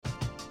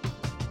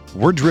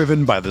We're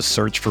driven by the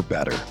search for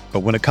better. But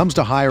when it comes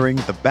to hiring,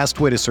 the best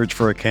way to search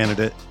for a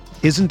candidate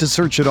isn't to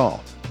search at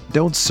all.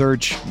 Don't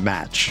search,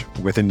 match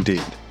with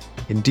Indeed.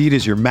 Indeed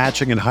is your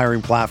matching and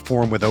hiring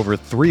platform with over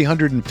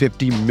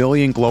 350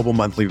 million global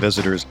monthly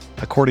visitors,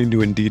 according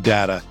to Indeed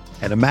data,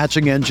 and a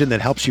matching engine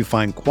that helps you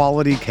find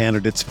quality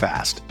candidates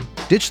fast.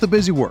 Ditch the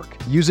busy work.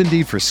 Use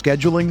Indeed for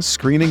scheduling,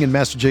 screening, and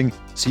messaging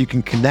so you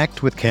can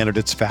connect with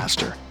candidates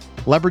faster.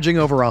 Leveraging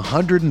over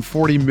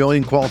 140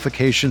 million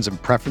qualifications and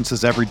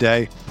preferences every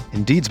day,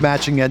 Indeed's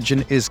matching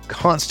engine is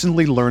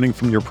constantly learning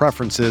from your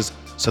preferences,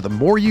 so the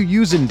more you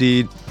use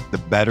Indeed, the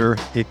better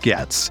it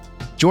gets.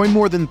 Join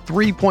more than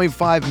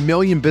 3.5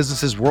 million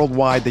businesses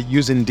worldwide that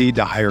use Indeed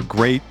to hire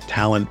great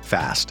talent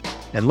fast.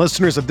 And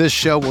listeners of this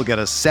show will get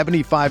a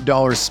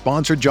 $75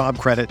 sponsored job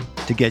credit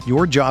to get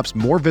your jobs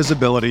more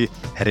visibility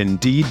at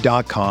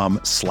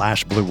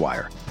Indeed.com/Blue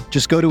Wire.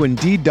 Just go to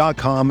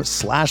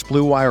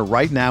Indeed.com/Blue Wire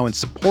right now and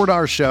support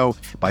our show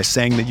by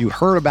saying that you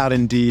heard about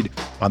Indeed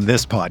on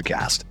this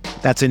podcast.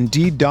 That's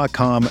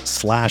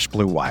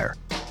Indeed.com/Blue Wire.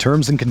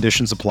 Terms and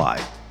conditions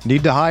apply.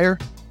 Need to hire?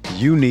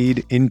 You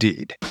need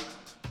Indeed.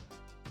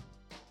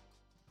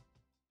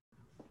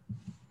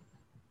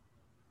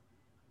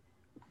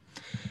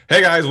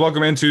 Hey guys,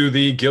 welcome into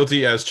the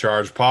Guilty as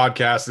Charged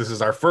podcast. This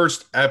is our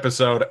first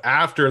episode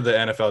after the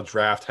NFL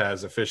draft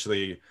has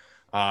officially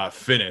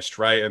finished,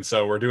 right? And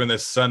so we're doing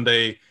this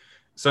Sunday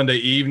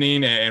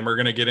evening, and we're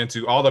going to get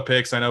into all the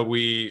picks. I know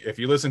if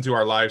you listen to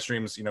our live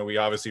streams, we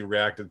obviously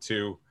reacted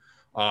to,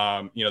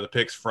 the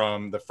picks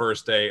from the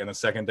first day and the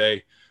second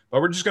day, but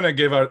we're just going to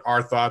give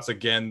our thoughts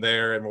again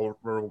there, and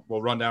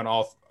we'll run down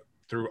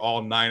through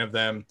all 9 of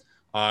them.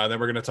 Then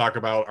we're going to talk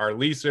about our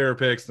least favorite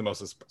picks, the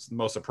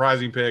most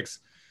surprising picks,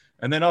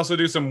 and then also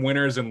do some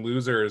winners and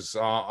losers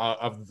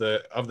of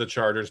the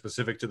Chargers,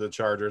 specific to the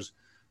Chargers.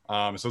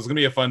 So it's going to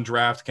be a fun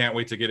draft. Can't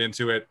wait to get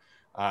into it.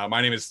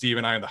 My name is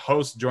Steven. I am the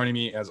host. Joining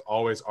me, as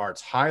always, are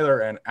Tyler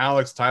and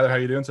Alex. Tyler, how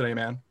you doing today,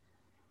 man?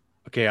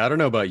 Okay, I don't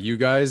know about you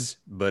guys,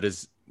 but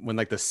when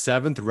the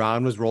 7th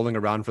round was rolling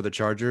around for the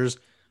Chargers,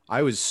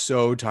 I was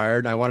so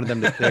tired. I wanted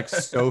them to pick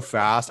so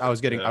fast. I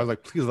was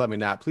like, please let me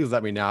nap. Please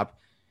let me nap.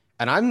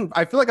 And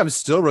I feel like I'm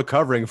still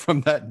recovering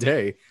from that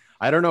day.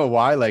 I don't know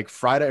why. Like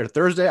Friday or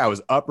Thursday, I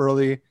was up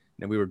early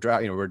and we were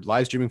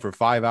live streaming for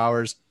 5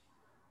 hours.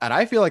 And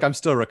I feel like I'm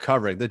still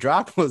recovering. The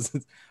draft was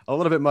a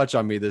little bit much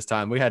on me this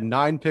time. We had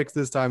 9 picks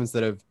this time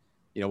instead of,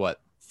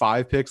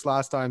 5 picks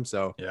last time.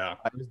 So yeah,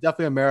 it was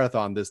definitely a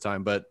marathon this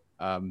time, but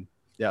it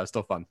was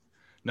still fun.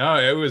 No,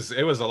 it was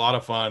a lot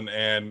of fun.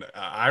 And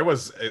I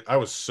was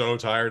so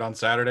tired on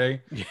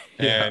Saturday. Yeah.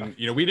 And,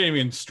 we didn't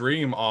even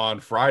stream on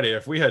Friday.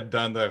 If we had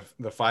done the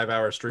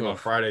 5-hour stream on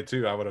Friday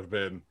too, I would have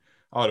been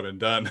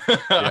done.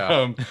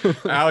 Yeah.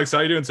 Alex, how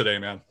you doing today,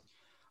 man?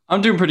 I'm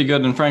doing pretty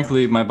good, and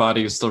frankly, my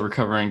body is still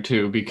recovering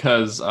too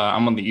because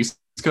I'm on the East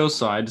Coast,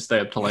 so I had to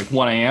stay up till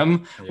 1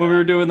 a.m. when we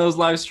were doing those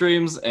live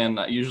streams, and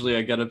usually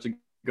I get up to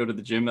go to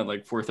the gym at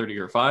 4:30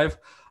 or 5.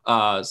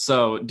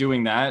 So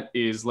doing that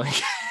is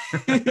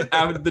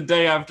the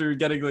day after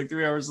getting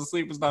 3 hours of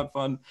sleep was not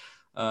fun.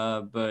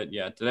 But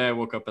yeah, today I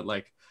woke up at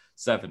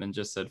 7 and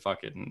just said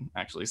fuck it and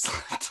actually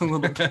slept a little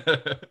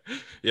bit.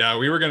 Yeah,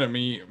 we were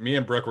me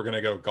and Brooke were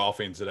gonna go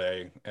golfing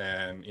today,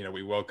 and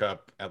we woke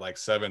up at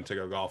 7 to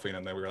go golfing,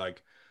 and then we were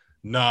like,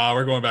 nah,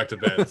 we're going back to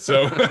bed.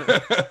 So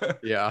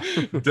yeah,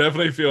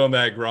 definitely feeling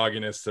that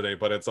grogginess today,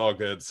 but it's all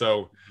good.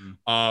 So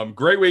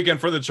great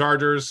weekend for the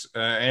Chargers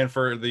and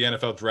for the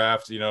NFL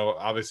draft.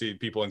 Obviously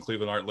people in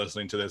Cleveland aren't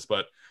listening to this,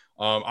 but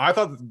I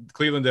thought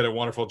Cleveland did a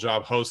wonderful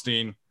job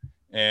hosting.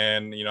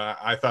 And,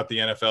 I thought the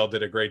NFL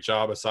did a great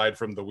job aside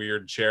from the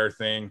weird chair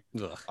thing.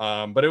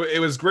 But it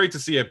was great to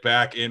see it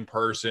back in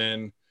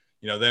person,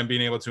 them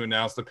being able to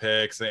announce the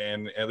picks,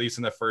 and at least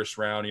in the first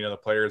round, the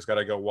players got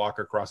to go walk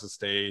across the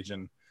stage.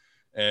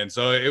 And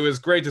so it was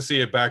great to see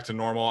it back to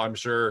normal. I'm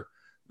sure,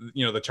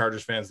 the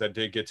Chargers fans that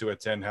did get to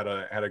attend had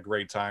a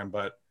great time,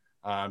 but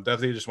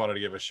definitely just wanted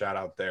to give a shout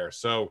out there.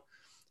 So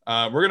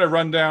we're going to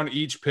run down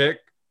each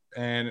pick,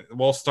 and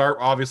we'll start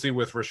obviously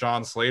with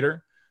Rashawn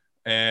Slater.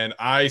 And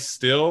I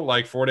still,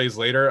 4 days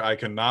later, I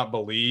cannot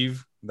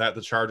believe that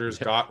the Chargers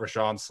got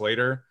Rashawn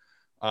Slater.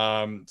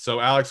 So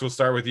Alex, we'll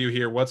start with you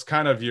here. What's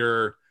kind of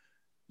your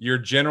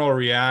general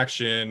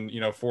reaction,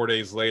 4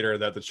 days later,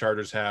 that the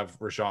Chargers have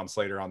Rashawn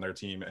Slater on their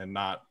team and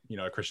not,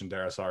 Christian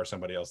Darrisaw or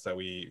somebody else that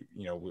we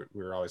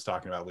were always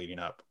talking about leading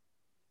up?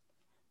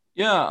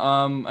 Yeah,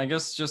 I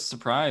guess just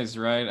surprised,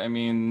 right? I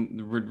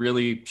mean, what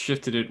really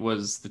shifted it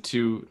was the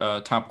 2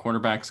 top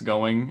cornerbacks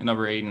going,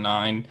 number 8 and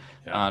 9,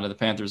 to the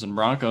Panthers and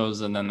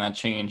Broncos, and then that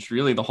changed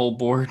really the whole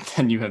board.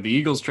 Then you have the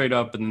Eagles trade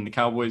up, and then the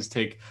Cowboys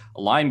take a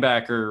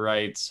linebacker,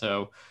 right?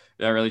 So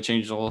that really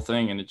changed the whole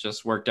thing, and it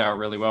just worked out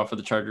really well for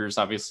the Chargers.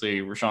 Obviously,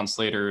 Rashawn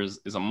Slater is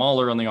a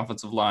mauler on the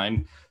offensive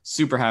line.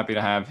 Super happy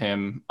to have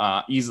him.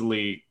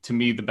 Easily, to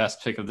me, the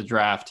best pick of the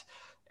draft.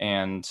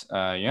 And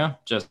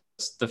just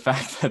the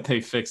fact that they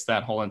fixed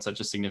that hole in such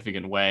a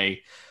significant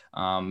way.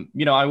 I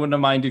wouldn't have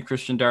minded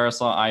Christian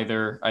Darrisaw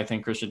either. I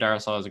think Christian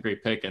Darrisaw is a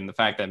great pick. And the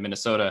fact that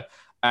Minnesota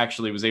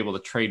actually was able to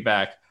trade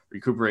back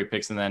recuperate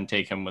picks and then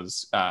take him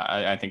was,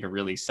 I think, a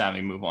really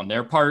savvy move on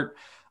their part.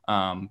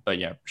 But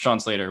yeah, Sean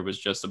Slater was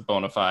just a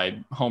bona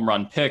fide home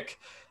run pick,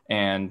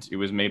 and it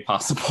was made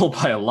possible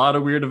by a lot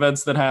of weird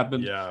events that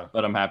happened. Yeah.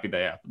 But I'm happy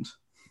they happened.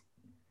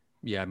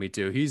 Yeah, me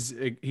too. He's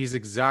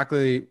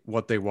exactly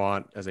what they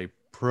want as a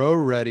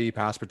pro-ready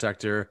pass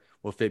protector.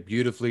 Will fit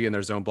beautifully in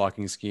their zone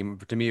blocking scheme.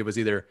 To me, it was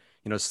either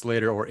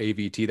Slater or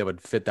AVT that would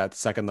fit that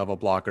second level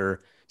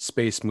blocker,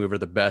 space mover,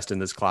 the best in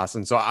this class.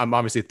 And so I'm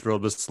obviously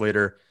thrilled with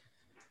Slater.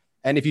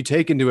 And if you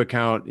take into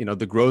account,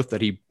 the growth that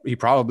he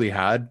probably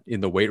had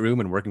in the weight room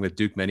and working with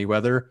Duke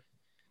Manyweather,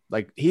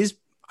 like he's,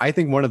 I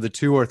think, one of the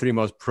 2 or 3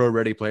 most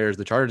pro-ready players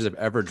the Chargers have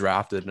ever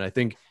drafted. And I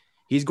think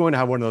he's going to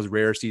have one of those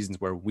rare seasons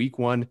where week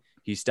 1,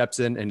 he steps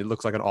in and it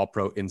looks like an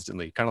all-pro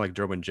instantly, kind of like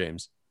Derwin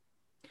James.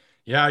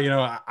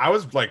 Yeah, I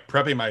was like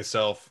prepping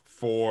myself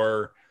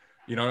for,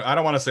 I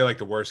don't want to say like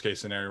the worst case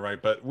scenario, right?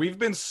 But we've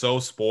been so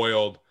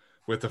spoiled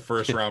with the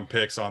first round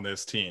picks on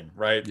this team,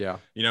 right? Yeah.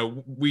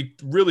 We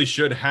really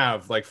should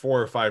have like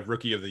 4 or 5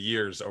 rookie of the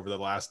years over the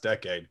last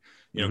decade.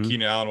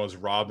 Keenan Allen was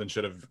robbed and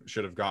should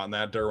have gotten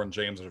that. Derwin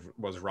James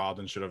was robbed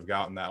and should have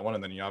gotten that one.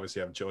 And then you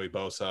obviously have Joey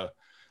Bosa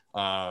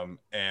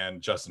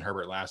and Justin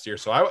Herbert last year.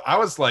 So I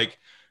was like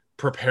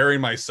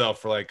preparing myself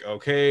for like,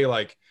 okay,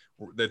 like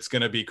it's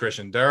going to be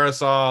Christian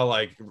Darrisaw,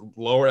 like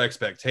lower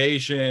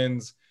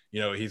expectations.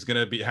 He's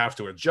going to have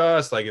to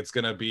adjust. Like it's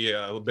going to be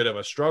a bit of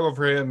a struggle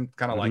for him,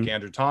 kind of like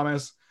Andrew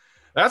Thomas.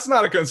 That's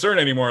not a concern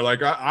anymore.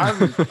 Like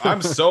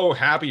I'm so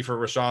happy for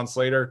Rashawn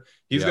Slater.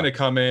 He's going to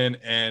come in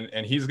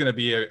and he's going to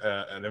be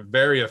a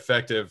very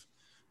effective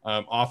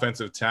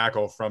offensive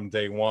tackle from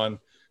day one.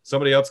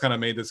 Somebody else kind of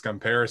made this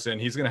comparison.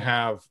 He's going to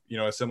have,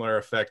 a similar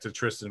effect to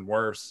Tristan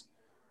Wirfs.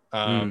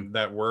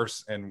 That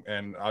Wirfs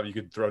and you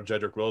could throw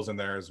Jedrick Wills in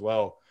there as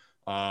well.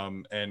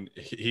 And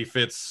he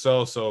fits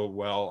so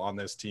well on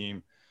this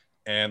team.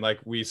 And like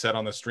we said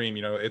on the stream,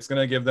 it's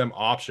going to give them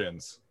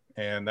options.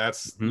 And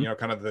that's,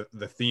 kind of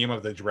the theme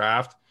of the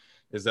draft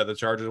is that the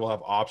Chargers will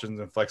have options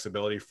and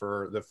flexibility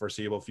for the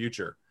foreseeable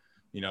future.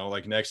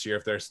 Like next year,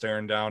 if they're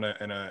staring down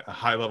a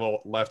high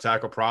level left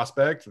tackle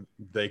prospect,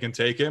 they can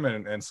take him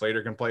and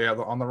Slater can play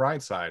on the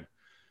right side.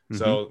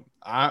 So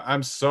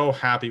I'm so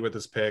happy with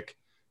this pick.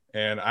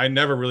 And I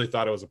never really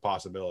thought it was a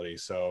possibility.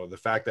 So the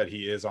fact that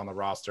he is on the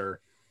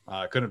roster,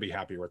 couldn't be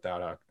happier with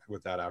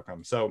that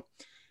outcome. So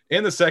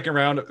in the second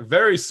round,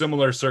 very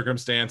similar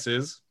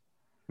circumstances.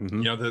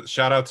 The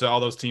shout out to all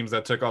those teams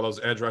that took all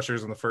those edge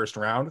rushers in the first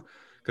round,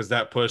 because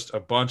that pushed a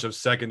bunch of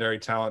secondary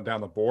talent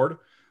down the board.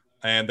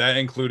 And that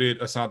included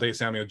Asante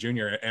Samuel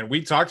Jr. And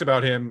we talked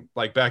about him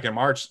like back in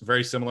March,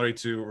 very similarly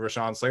to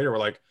Rashawn Slater. We're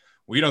like,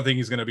 we don't think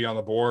he's going to be on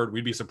the board.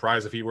 We'd be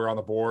surprised if he were on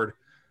the board.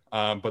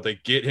 But they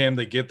get him,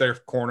 they get their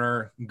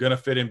corner, going to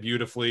fit in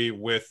beautifully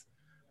with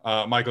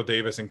Michael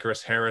Davis and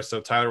Chris Harris. So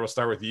Tyler, we'll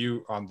start with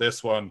you on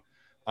this one.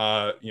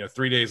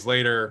 3 days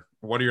later,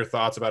 what are your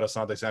thoughts about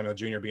Asante Samuel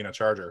Jr. being a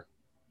Charger?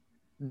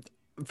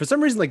 For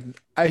some reason, like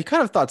I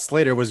kind of thought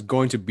Slater was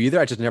going to be there.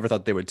 I just never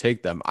thought they would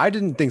take them. I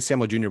didn't think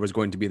Samuel Jr. was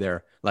going to be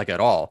there like at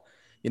all.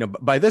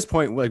 By this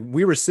point, like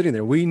we were sitting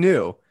there, we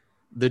knew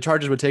the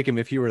Chargers would take him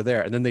if he were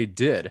there, and then they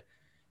did.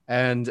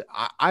 And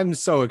I'm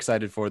so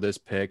excited for this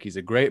pick. He's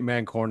a great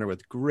man corner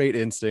with great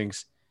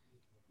instincts.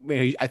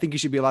 I think he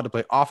should be allowed to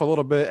play off a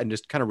little bit and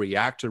just kind of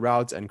react to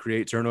routes and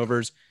create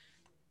turnovers.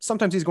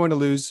 Sometimes he's going to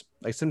lose.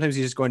 Like sometimes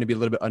he's just going to be a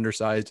little bit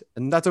undersized,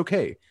 and that's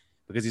okay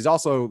because he's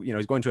also,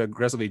 he's going to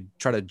aggressively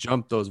try to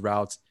jump those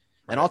routes.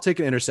 And I'll take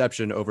an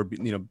interception over,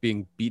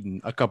 being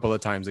beaten a couple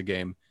of times a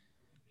game.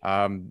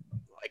 I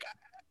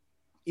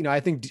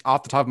think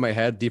off the top of my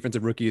head,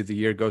 defensive rookie of the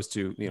year goes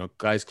to,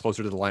 guys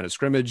closer to the line of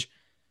scrimmage,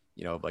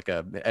 like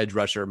a edge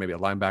rusher, maybe a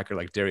linebacker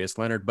like Darius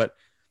Leonard. But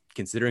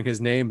considering his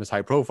name, his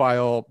high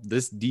profile,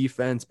 this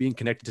defense being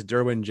connected to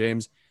Derwin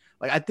James,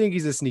 I think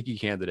he's a sneaky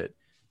candidate.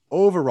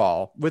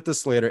 Overall, with the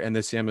Slater and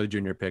the Samuel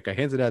Jr. pick, I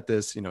hinted at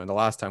this, in the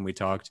last time we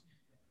talked.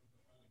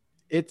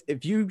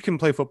 If you can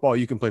play football,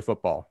 you can play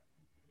football.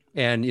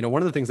 And,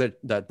 one of the things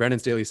that Brandon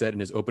Staley said in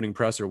his opening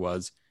presser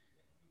was,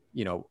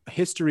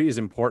 history is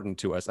important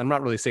to us. I'm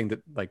not really saying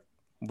that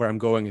where I'm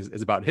going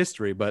is about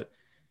history, but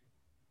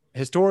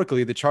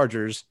historically the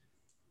Chargers,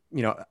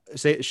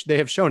 say they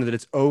have shown that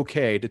it's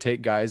okay to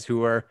take guys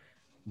who are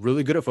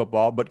really good at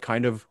football, but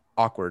kind of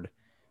awkward,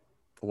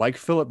 like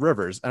Phillip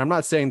Rivers. And I'm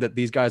not saying that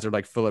these guys are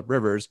like Phillip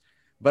Rivers,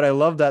 but I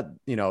love that,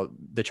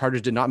 the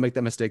Chargers did not make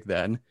that mistake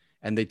then.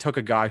 And they took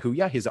a guy who,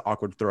 he's an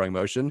awkward throwing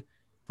motion,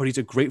 but he's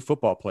a great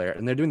football player.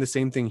 And they're doing the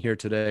same thing here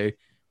today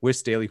with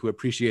Staley, who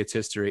appreciates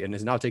history and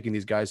is now taking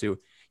these guys who,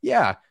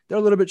 they're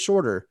a little bit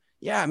shorter.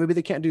 Yeah, maybe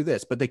they can't do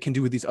this, but they can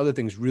do these other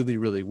things really,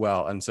 really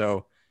well. And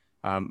so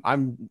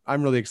I'm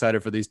really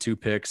excited for these 2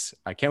 picks.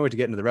 I can't wait to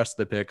get into the rest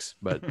of the picks,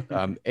 but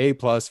A+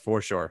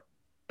 for sure.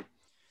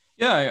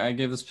 Yeah, I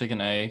gave this pick an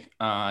A.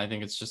 I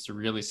think it's just a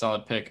really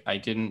solid pick. I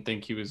didn't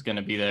think he was going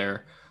to be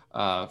there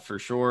for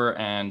sure.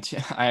 And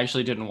I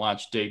actually didn't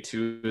watch day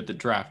 2 of the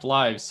draft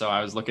live, so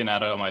I was looking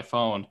at it on my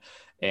phone.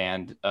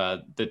 And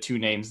the two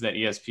names that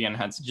ESPN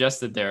had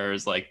suggested there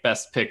is like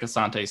best pick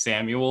Asante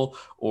Samuel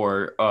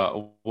or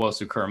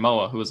Owusu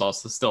Karamoa, who was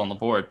also still on the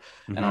board.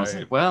 And I was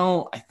like,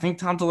 well, I think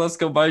Tom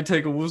Telesco might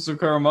take Owusu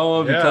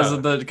Karamoa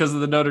because of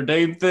the Notre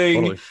Dame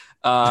thing.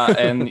 Totally.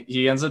 And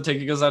he ends up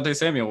taking Asante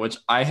Samuel, which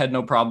I had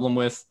no problem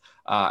with.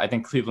 I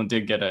think Cleveland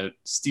did get a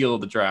steal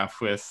of the draft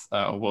with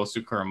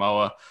Owusu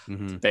Karamoa.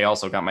 They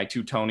also got my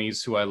two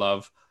Tonys, who I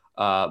love.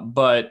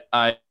 But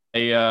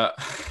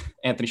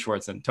Anthony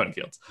Schwartz and Tony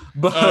Fields.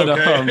 But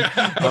I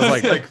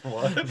was like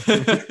what?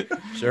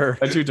 Sure.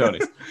 My two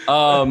Tonys.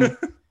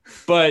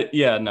 But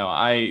yeah, no,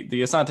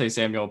 the Asante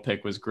Samuel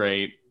pick was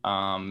great.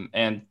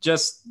 And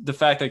just the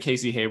fact that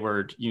Casey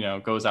Hayward,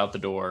 goes out the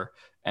door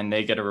and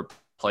they get a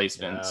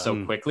replacement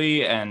so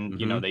quickly, and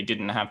they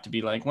didn't have to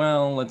be like,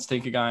 well, let's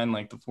take a guy in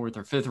like the 4th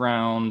or 5th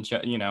round.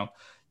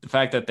 The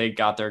fact that they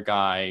got their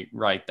guy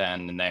right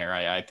then and there,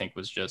 I think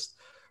was just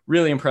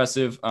really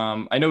impressive.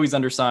 I know he's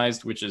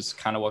undersized, which is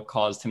kind of what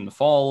caused him to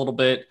fall a little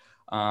bit.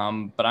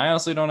 But I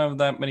honestly don't have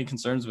that many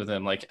concerns with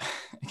him. Like,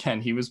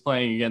 again, he was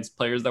playing against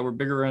players that were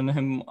bigger than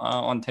him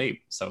on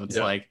tape. So it's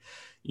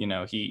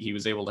he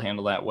was able to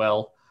handle that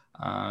well.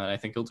 I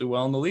think he'll do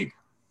well in the league.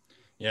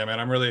 Yeah,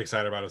 man, I'm really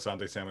excited about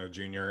Asante Samuel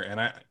Jr.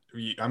 And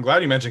I'm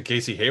glad you mentioned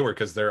Casey Hayward,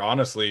 because they're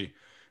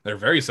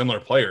very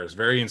similar players,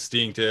 very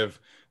instinctive,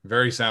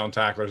 very sound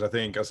tacklers. I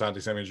think Asante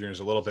Samuel Jr.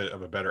 is a little bit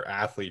of a better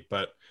athlete,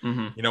 but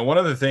one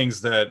of the things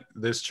that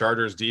this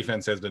Chargers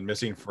defense has been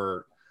missing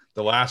for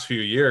the last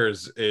few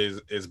years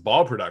is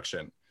ball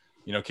production.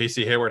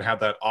 Casey Hayward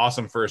had that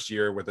awesome first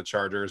year with the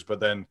Chargers,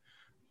 but then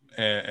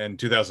in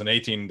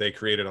 2018 they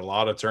created a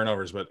lot of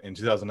turnovers, but in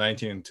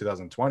 2019 and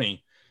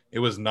 2020 it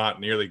was not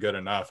nearly good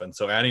enough. And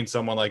so adding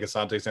someone like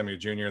Asante Samuel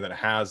Jr. that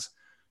has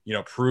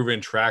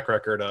proven track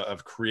record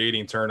of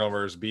creating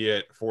turnovers, be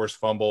it forced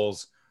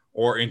fumbles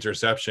or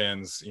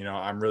interceptions,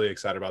 I'm really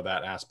excited about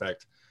that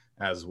aspect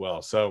as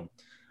well. So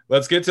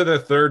let's get to the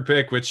third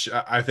pick, which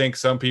I think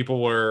some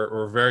people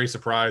were very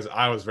surprised.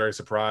 I was very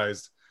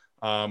surprised.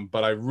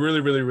 But I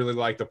really, really, really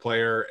like the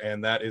player,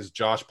 and that is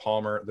Josh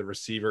Palmer, the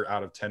receiver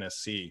out of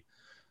Tennessee.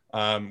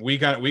 We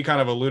kind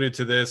of alluded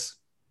to this.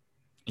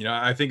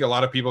 I think a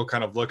lot of people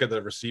kind of look at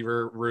the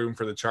receiver room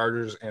for the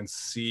Chargers and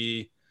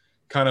see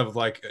kind of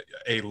like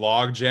a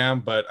log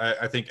jam, but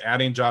I think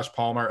adding Josh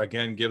Palmer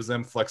again gives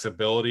them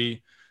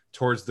flexibility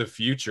towards the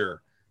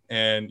future.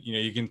 And,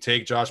 you can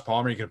take Josh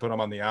Palmer, you can put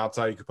him on the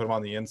outside, you can put him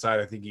on the inside.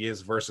 I think he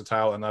is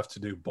versatile enough to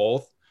do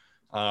both.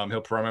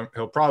 He'll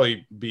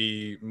probably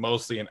be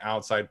mostly an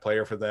outside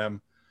player for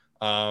them.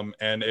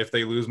 And if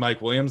they lose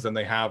Mike Williams, then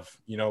they have,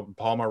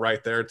 Palmer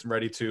right there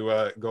ready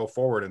to go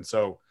forward. And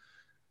so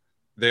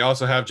they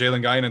also have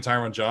Jalen Guyton and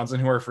Tyron Johnson,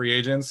 who are free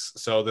agents.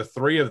 So the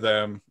three of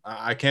them,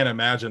 I can't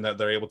imagine that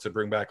they're able to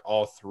bring back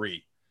all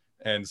three.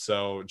 And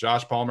so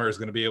Josh Palmer is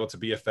going to be able to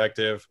be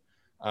effective.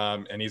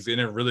 And he's in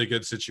a really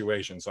good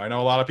situation. So I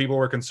know a lot of people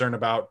were concerned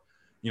about,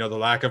 the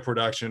lack of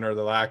production or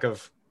the lack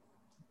of,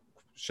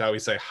 shall we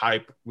say,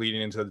 hype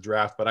leading into the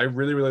draft. But I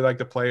really, really like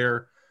the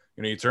player.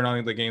 You turn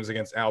on the games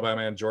against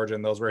Alabama and Georgia,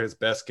 and those were his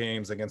best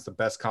games against the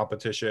best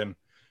competition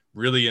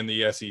really in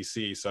the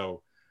SEC.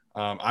 So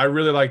I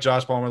really like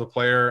Josh Palmer, the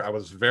player. I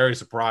was very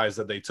surprised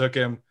that they took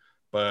him.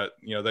 But,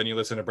 then you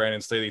listen to Brandon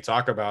Staley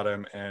talk about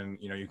him and,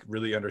 you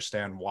really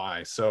understand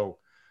why. So,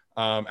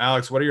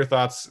 Alex, what are your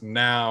thoughts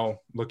now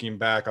looking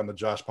back on the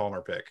Josh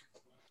Palmer pick?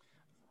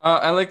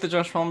 I like the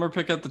Josh Palmer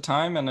pick at the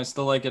time, and I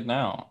still like it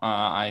now.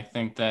 I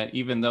think that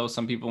even though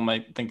some people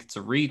might think it's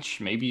a reach,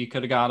 maybe you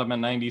could have got him at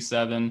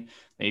 97.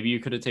 Maybe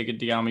you could have taken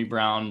De'Ami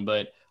Brown.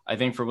 But I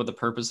think for what the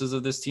purposes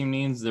of this team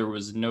needs, there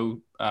was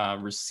no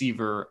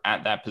receiver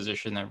at that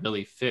position that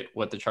really fit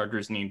what the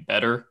Chargers need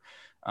better.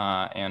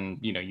 And,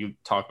 you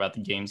talk about the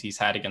games he's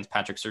had against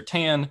Patrick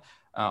Surtain,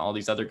 all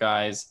these other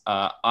guys.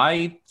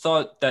 I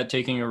thought that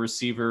taking a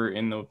receiver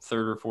in the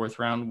 3rd or 4th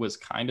round was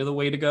kind of the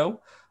way to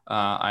go.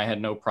 I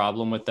had no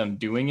problem with them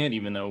doing it,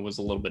 even though it was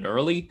a little bit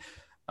early.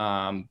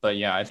 But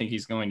yeah, I think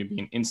he's going to be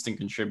an instant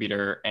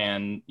contributor.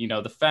 And,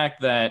 the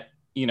fact that,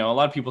 a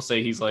lot of people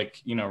say he's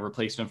like,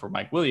 replacement for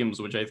Mike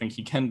Williams, which I think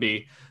he can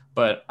be.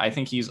 But I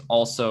think he's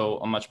also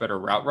a much better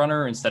route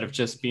runner instead of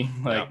just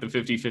being like the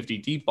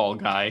 50-50 deep ball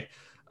guy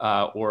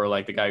or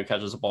like the guy who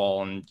catches a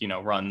ball and,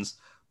 runs.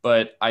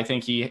 But I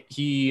think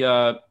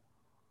I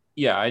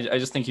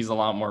just think he's a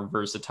lot more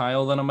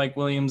versatile than a Mike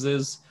Williams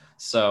is.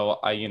 So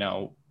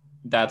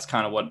that's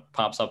kind of what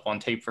pops up on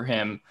tape for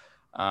him.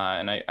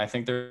 And I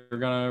think they're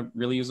going to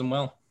really use him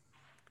well.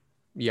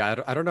 Yeah.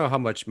 I don't know how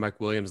much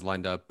Mike Williams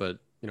lined up, but,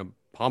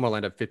 Palmer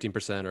lined up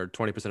 15% or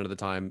 20% of the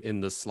time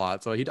in the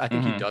slot. So I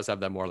think he does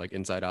have that more like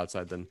inside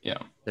outside than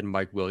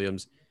Mike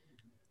Williams.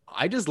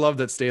 I just love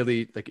that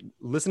Staley, like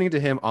listening to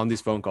him on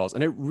these phone calls,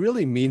 and it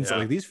really means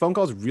like these phone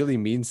calls really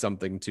mean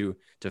something to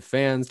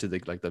fans, to the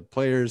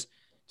players,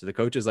 to the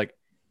coaches. Like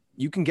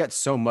you can get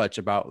so much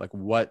about like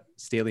what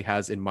Staley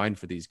has in mind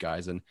for these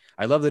guys. And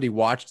I love that he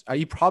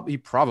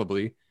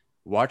probably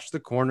watched the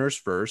corners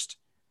first,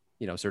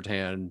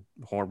 Surtain,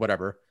 Horn,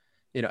 whatever.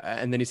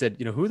 And then he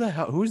said,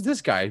 who's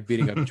this guy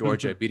beating up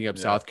Georgia, beating up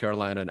South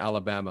Carolina and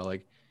Alabama?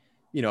 Like,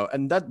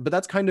 but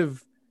that's kind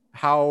of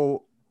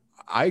how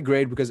I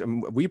grade, because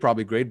we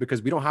probably grade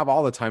because we don't have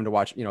all the time to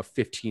watch,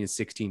 15,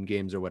 16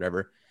 games or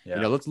whatever.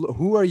 Yeah. Let's look,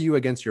 who are you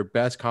against your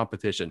best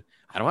competition?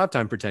 I don't have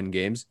time for 10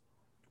 games,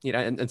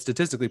 and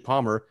statistically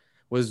Palmer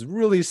was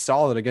really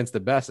solid against the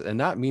best. And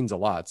that means a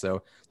lot.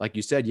 So like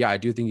you said, I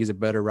do think he's a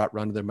better route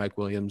runner than Mike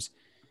Williams.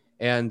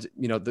 And,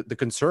 the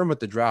concern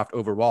with the draft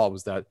overall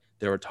was that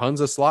there were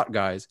tons of slot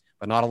guys,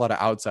 but not a lot of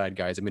outside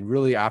guys. I mean,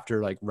 really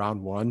after like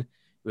round one,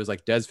 it was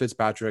like Des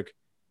Fitzpatrick,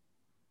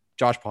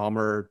 Josh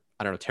Palmer,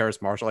 I don't know,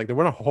 Terrace Marshall. Like there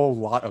weren't a whole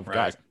lot of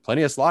guys,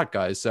 plenty of slot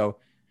guys. So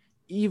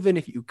even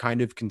if you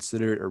kind of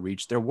consider it a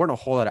reach, there weren't a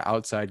whole lot of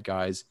outside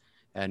guys.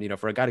 And,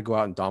 for a guy to go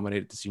out and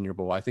dominate at the Senior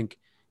Bowl, I think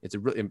it's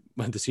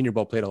the Senior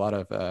Bowl played held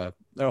a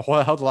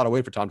lot of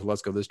weight for Tom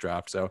Telesco this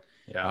draft. So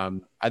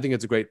I think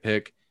it's a great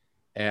pick,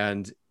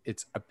 and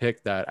it's a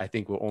pick that I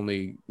think will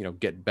only,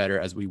 get better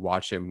as we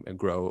watch him and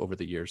grow over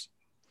the years.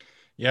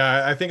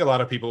 Yeah. I think a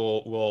lot of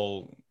people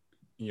will,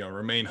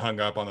 remain hung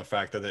up on the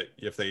fact that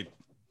if they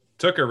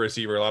took a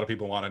receiver, a lot of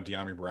people wanted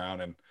Dyami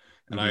Brown,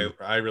 and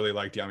I really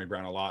like Dyami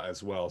Brown a lot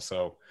as well.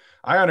 So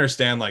I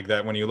understand like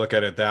that when you look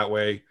at it that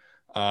way.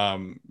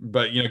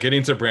 But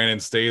getting to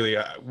Brandon Staley,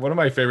 one of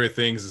my favorite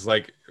things is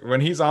like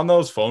when he's on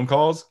those phone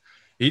calls,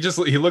 he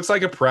looks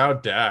like a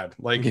proud dad.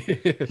 Like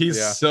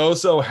he's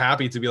so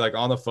happy to be like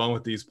on the phone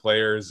with these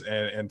players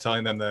and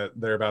telling them that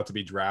they're about to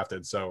be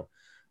drafted. So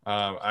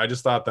I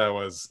just thought that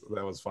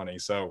was funny.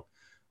 So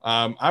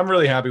I'm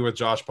really happy with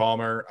Josh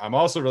Palmer. I'm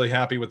also really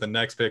happy with the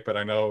next pick, but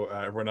I know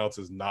everyone else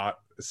is not.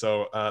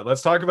 So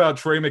let's talk about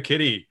Trey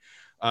McKitty.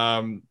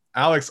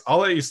 Alex, I'll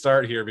let you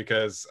start here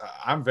because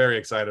I'm very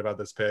excited about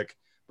this pick,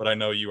 but I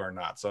know you are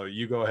not. So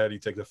you go ahead. You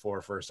take the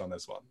floor first on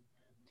this one.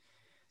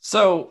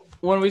 So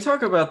when we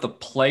talk about the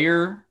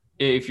player,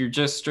 if you're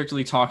just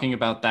strictly talking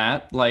about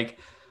that, like,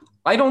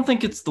 I don't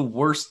think it's the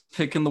worst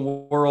pick in the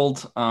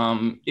world.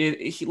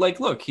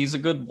 Look, he's a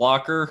good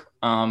blocker.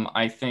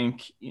 I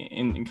think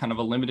in kind of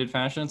a limited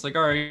fashion, it's like,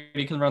 all right,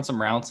 he can run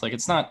some routes. Like,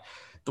 it's not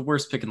the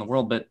worst pick in the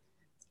world, but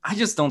I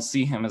just don't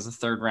see him as a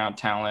third round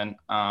talent.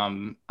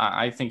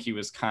 I think he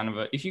was kind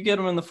of if you get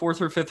him in the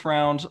 4th or 5th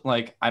round,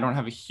 like, I don't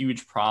have a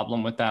huge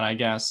problem with that, I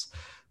guess.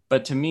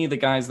 But to me, the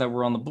guys that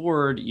were on the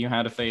board, you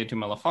had Ifeatu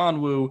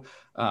Melifonwu,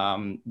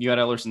 you had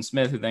Ellerson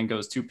Smith, who then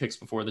goes 2 picks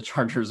before the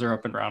Chargers are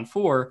up in round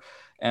 4.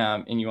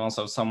 And you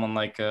also have someone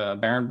like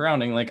Baron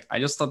Browning. Like, I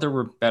just thought there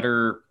were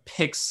better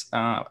picks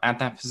at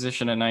that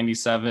position at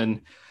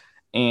 97.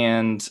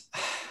 And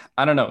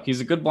I don't know.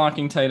 He's a good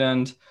blocking tight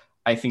end.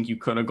 I think you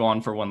could have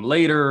gone for one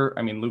later.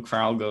 I mean, Luke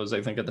Farrell goes,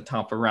 I think, at the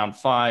top of round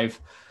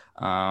 5.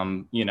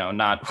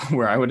 Not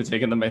where I would have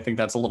taken them. I think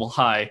that's a little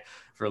high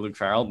for Luke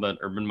Farrell, but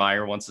Urban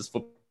Meyer wants his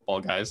football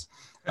guys.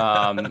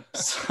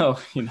 So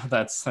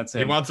that's him.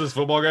 He wants his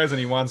football guys, and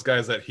he wants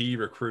guys that he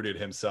recruited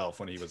himself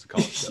when he was a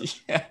college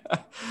coach.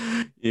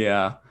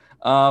 Yeah.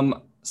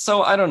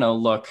 So I don't know.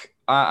 Look,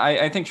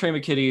 I think Trey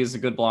McKitty is a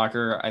good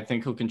blocker. I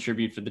think he'll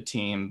contribute for the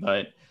team,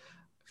 but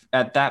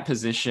at that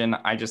position,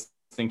 I just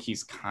think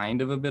he's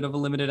kind of a bit of a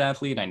limited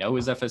athlete. I know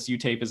his FSU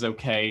tape is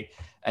okay.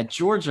 At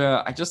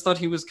Georgia, I just thought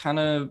he was kind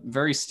of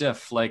very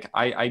stiff. Like,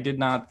 I did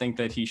not think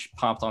that he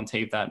popped on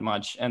tape that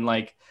much. And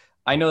like,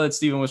 I know that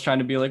Steven was trying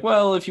to be like,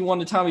 well, if you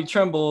wanted Tommy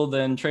Tremble,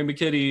 then Trey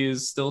McKitty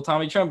is still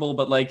Tommy Tremble.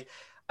 But like,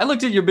 I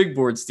looked at your big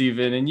board,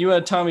 Steven, and you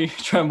had Tommy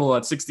Tremble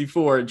at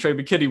 64 and Trey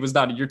McKitty was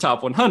not in your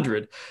top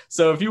 100.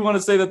 So if you want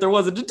to say that there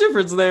wasn't a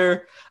difference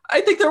there, I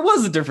think there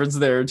was a difference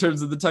there in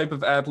terms of the type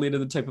of athlete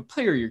and the type of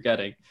player you're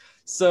getting.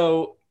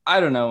 So I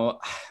don't know.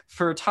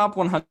 For a top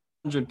 100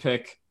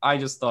 pick, I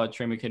just thought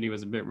Trey McKitty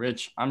was a bit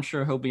rich. I'm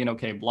sure he'll be an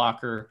okay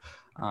blocker,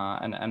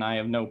 and I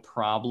have no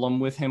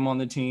problem with him on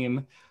the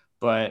team.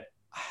 But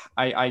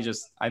I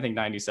think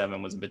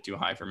 97 was a bit too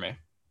high for me.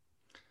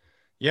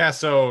 Yeah,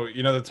 so,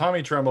 the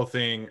Tommy Tremble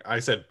thing, I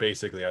said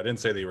basically, I didn't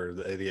say they were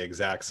the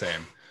exact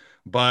same.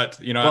 But,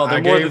 well,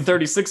 they're more than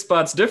 36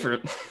 spots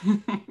different.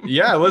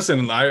 Yeah,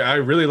 listen, I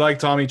really like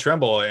Tommy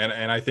Tremble,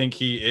 and I think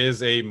he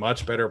is a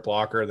much better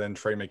blocker than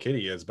Trey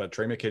McKitty is. But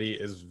Trey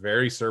McKitty is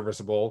very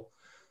serviceable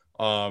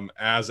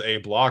as a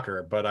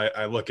blocker. But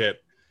I look at,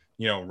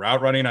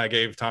 route running, I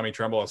gave Tommy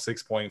Tremble a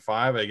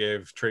 6.5. I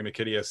gave Trey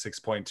McKitty a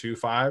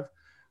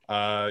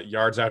 6.25.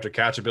 Yards after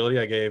catch ability,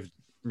 I gave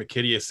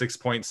McKitty a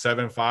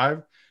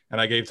 6.75, and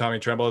I gave Tommy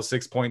Tremble a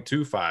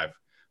 6.25.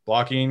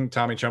 Blocking,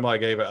 Tommy Tremble, I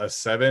gave a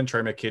 7.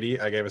 Trey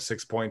McKitty, I gave a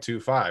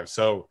 6.25.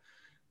 So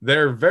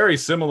they're very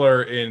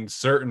similar in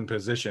certain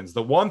positions.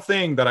 The one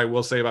thing that I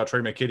will say about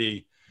Trey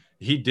McKitty,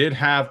 he did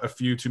have a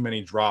few too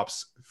many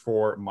drops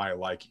for my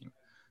liking.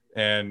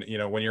 And,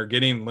 when you're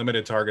getting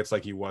limited targets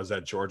like he was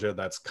at Georgia,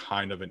 that's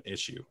kind of an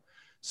issue.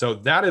 So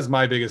that is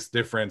my biggest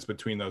difference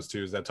between those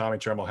two, is that Tommy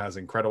Tremble has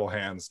incredible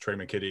hands. Trey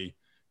McKitty,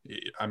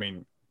 I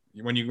mean,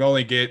 when you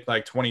only get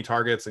like 20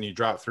 targets and you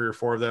drop 3 or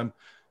 4 of them,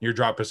 your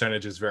drop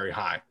percentage is very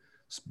high.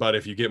 But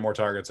if you get more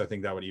targets, I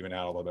think that would even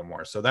out a little bit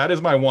more. So that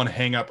is my one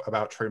hang up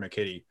about Trey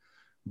McKitty.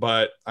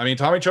 But I mean,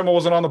 Tommy Tremble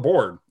wasn't on the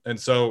board. And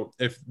so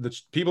if the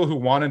people who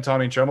wanted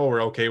Tommy Tremble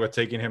were okay with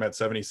taking him at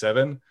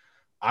 77,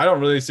 I don't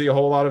really see a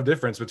whole lot of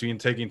difference between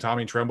taking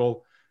Tommy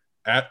Tremble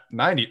at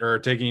 90 or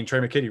taking Trey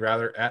McKitty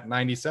rather at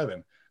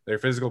 97. Their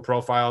physical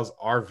profiles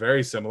are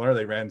very similar.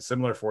 They ran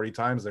similar 40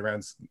 times. They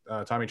ran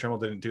Tommy Tremble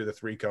didn't do the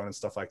 3-cone and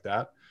stuff like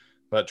that,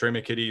 but Trey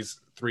McKitty's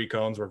 3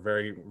 cones were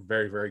very,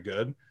 very, very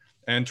good.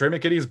 And Trey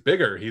McKitty's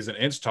bigger. He's an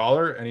inch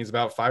taller and he's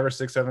about 5 or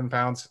 6, 7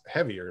 pounds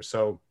heavier.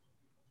 So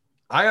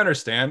I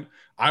understand.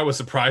 I was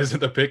surprised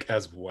at the pick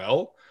as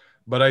well,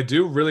 but I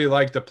do really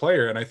like the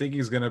player. And I think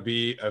he's going to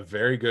be a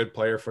very good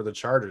player for the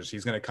Chargers.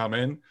 He's going to come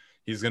in.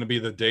 He's going to be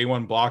the day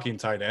one blocking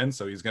tight end.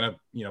 So he's going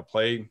to,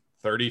 play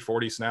 30,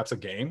 40 snaps a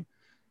game.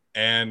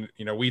 And,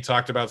 we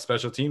talked about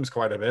special teams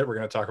quite a bit. We're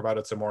going to talk about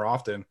it some more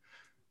often.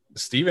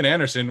 Steven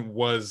Anderson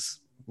was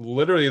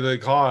literally the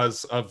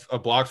cause of a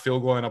blocked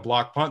field goal and a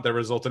blocked punt that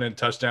resulted in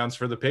touchdowns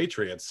for the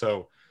Patriots.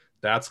 So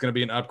that's going to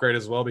be an upgrade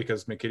as well,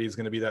 because McKitty is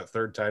going to be that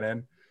third tight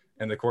end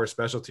and the core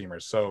special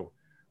teamers. So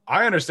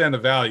I understand the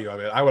value of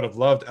it. I would have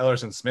loved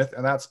Ellerson Smith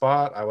in that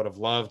spot. I would have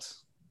loved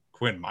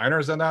Quinn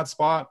Miners in that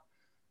spot,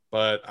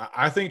 but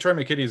I think Trey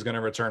McKitty is going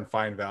to return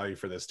fine value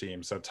for this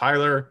team. So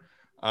Tyler,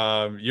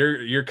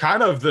 you're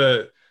kind of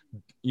the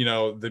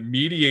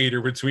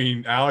mediator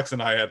between Alex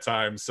and I at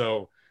times.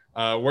 So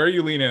where are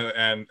you leaning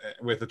and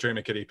with the Trey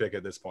McKitty pick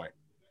at this point?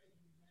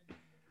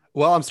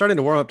 Well, I'm starting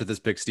to warm up to this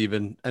pick,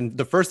 Steven. And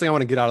the first thing I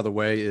want to get out of the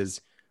way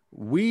is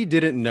we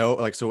didn't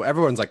know, so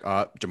everyone's like,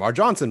 Jamar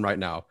Johnson right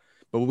now,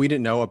 but we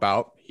didn't know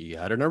about, he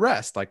had an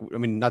arrest.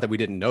 Not that we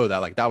didn't know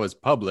that, that was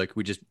public.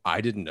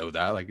 I didn't know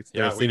that.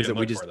 There are things that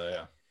we just,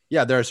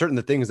 there are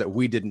certain things that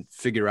we didn't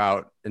figure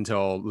out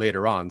until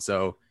later on.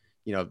 So,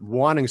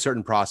 wanting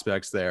certain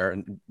prospects there.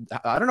 And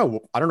I don't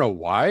know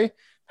why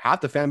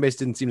half the fan base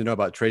didn't seem to know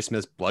about Trey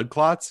Smith's blood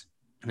clots.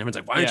 And everyone's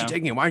like, why aren't you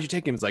taking him? Why aren't you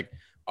taking him? It's like,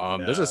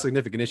 there's a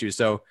significant issue.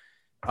 So,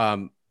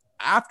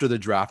 after the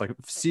draft,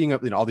 seeing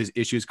all these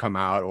issues come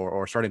out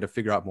or starting to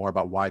figure out more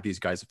about why these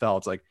guys fell,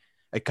 it's like,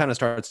 it kind of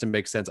starts to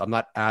make sense. I'm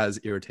not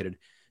as irritated.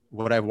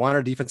 Would I want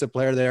a defensive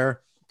player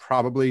there?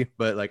 Probably,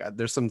 but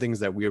there's some things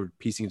that we were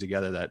piecing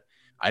together that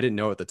I didn't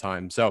know at the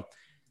time. So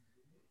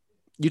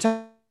you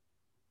talk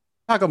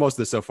on most of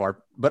this so far,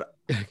 but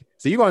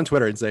so you go on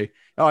Twitter and say,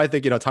 oh, I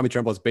think, Tommy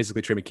Tremble is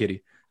basically Trey McKitty. And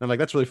I'm like,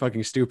 that's really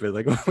fucking stupid.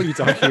 What are you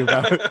talking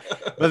about?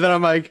 But then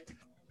I'm like,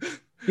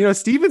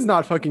 Steven's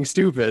not fucking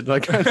stupid.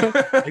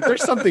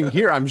 There's something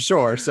here, I'm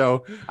sure.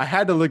 So I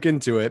had to look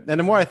into it. And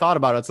the more I thought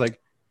about it, it's like,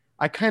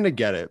 I kind of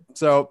get it.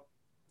 So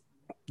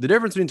the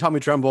difference between Tommy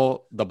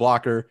Tremble, the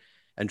blocker,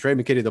 and Trey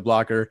McKitty, the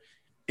blocker,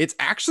 it's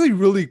actually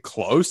really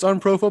close on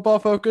Pro Football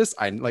Focus.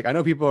 I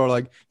know people are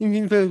like,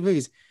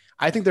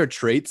 I think they're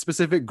trait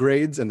specific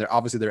grades and they're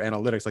obviously their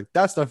analytics.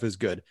 That stuff is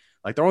good.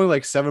 They're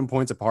only 7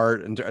 points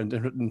apart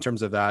in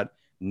terms of that.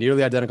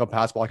 Nearly identical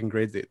pass blocking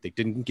grades. They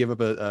didn't give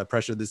up a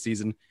pressure this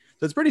season.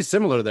 So it's pretty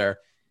similar there.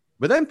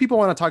 But then people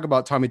want to talk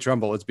about Tommy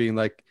Tremble as being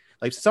like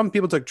some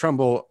people took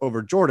Tremble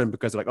over Jordan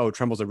because they're like, oh,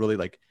 Tremble's a really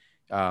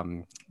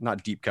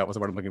not deep cut, what's the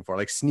word I'm looking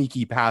for?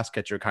 Sneaky pass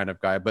catcher kind of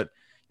guy. But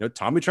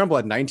Tommy Tremble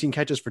had 19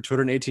 catches for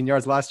 218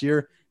 yards last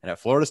year. And at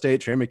Florida State,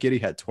 Trey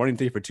McKitty had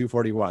 23 for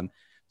 241.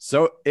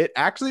 So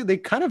they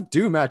kind of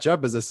do match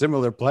up as a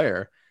similar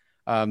player.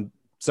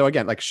 So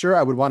again, sure,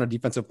 I would want a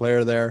defensive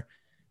player there.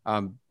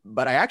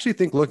 But I actually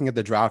think looking at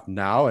the draft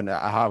now and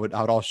how it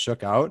all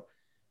shook out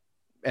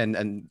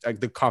and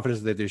the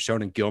confidence that they've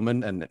shown in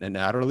Gilman and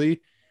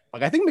Adderley,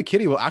 I think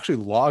McKitty will actually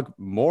log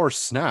more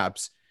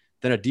snaps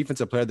than a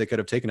defensive player they could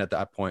have taken at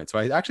that point. So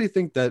I actually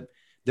think that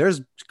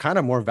there's kind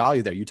of more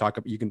value there.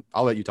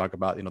 I'll let you talk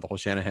about, the whole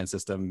Shanahan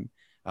system,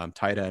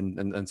 tight end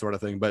and sort of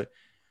thing. But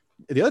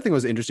the other thing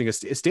was interesting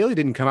is Staley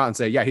didn't come out and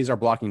say, yeah, he's our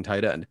blocking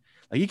tight end.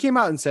 He came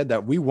out and said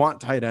that we want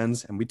tight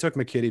ends and we took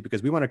McKitty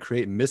because we want to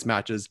create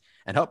mismatches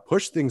and help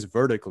push things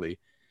vertically,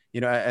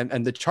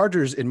 and the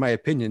Chargers, in my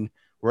opinion,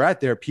 were at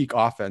their peak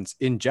offense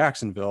in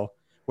Jacksonville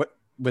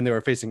when they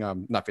were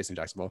not facing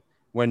Jacksonville,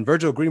 when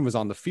Virgil Green was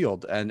on the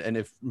field. And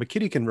if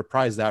McKitty can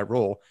reprise that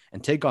role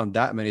and take on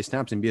that many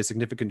snaps and be a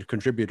significant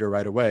contributor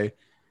right away,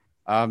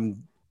 I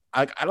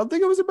don't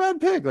think it was a bad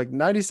pick.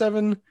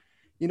 97,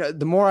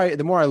 the more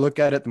I look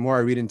at it, the more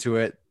I read into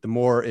it, the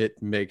more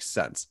it makes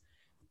sense.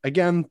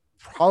 Again,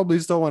 probably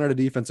still wanted a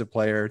defensive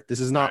player.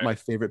 This is not my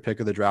favorite pick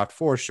of the draft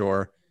for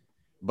sure,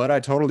 but I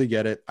totally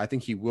get it. I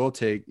think he will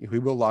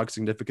log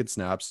significant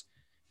snaps.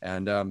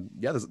 And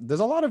there's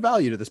a lot of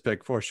value to this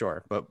pick for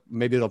sure, but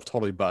maybe it'll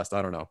totally bust.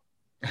 I don't know.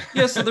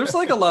 Yeah, so there's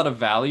a lot of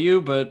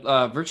value, but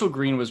Virgil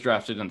Green was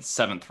drafted in the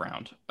 7th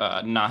round,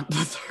 not the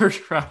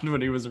 3rd round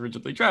when he was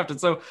originally drafted.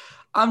 So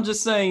I'm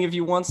just saying, if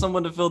you want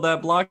someone to fill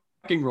that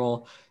blocking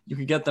role, you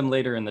could get them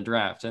later in the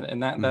draft.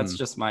 And that's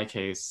just my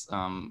case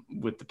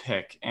with the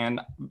pick.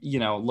 And,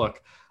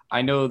 look,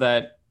 I know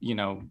that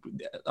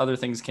other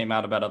things came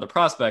out about other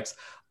prospects.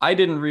 I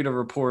didn't read a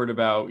report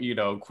about,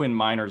 Quinn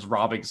Miners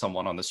robbing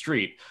someone on the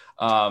street.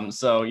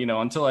 So,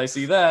 until I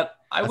see that,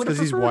 I would have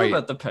preferred him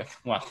at the pick.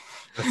 Well,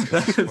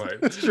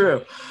 that's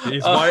true.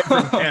 He's white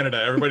from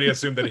Canada. Everybody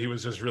assumed that he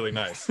was just really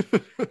nice.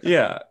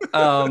 Yeah.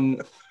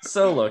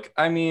 So look,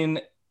 I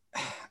mean,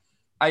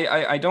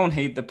 I don't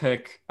hate the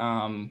pick.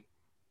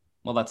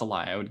 Well, that's a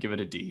lie. I would give it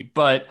a D,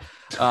 but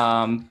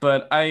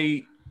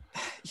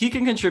he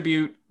can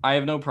contribute. I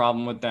have no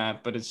problem with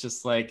that, but it's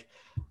just like,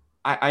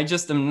 I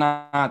just am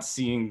not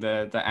seeing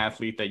the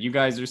athlete that you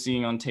guys are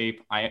seeing on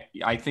tape.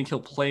 I think he'll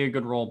play a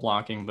good role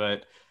blocking,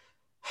 but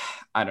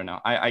I don't know.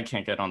 I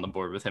can't get on the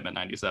board with him at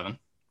 97.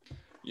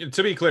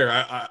 To be clear,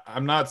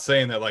 I'm not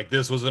saying that like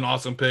this was an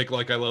awesome pick.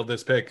 Like I love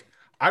this pick.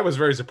 I was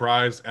very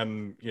surprised,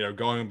 and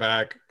going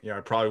back, I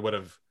probably would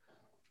have,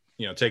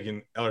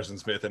 taken Ellerson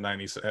Smith at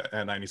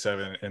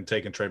 97 and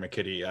taken Trey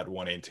McKitty at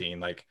 118.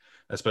 Like,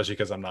 especially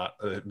because I'm not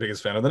the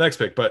biggest fan of the next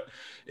pick. But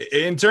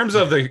in terms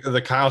of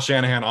the Kyle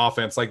Shanahan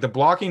offense, like the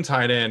blocking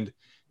tight end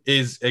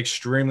is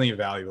extremely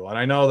valuable. And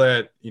I know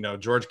that,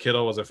 George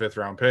Kittle was a 5th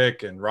round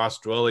pick and Ross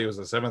Dwelley was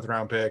a 7th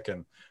round pick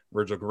and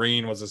Virgil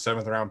Green was a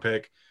 7th round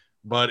pick.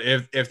 But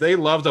if they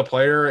loved a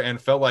player and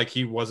felt like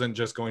he wasn't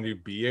just going to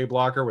be a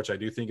blocker, which I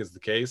do think is the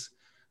case,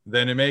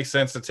 then it makes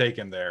sense to take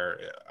him there.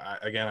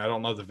 I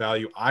don't know the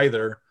value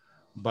either,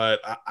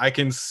 but I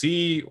can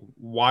see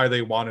why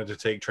they wanted to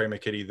take Trey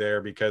McKitty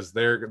there, because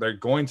they're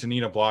going to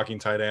need a blocking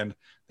tight end.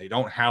 They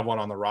don't have one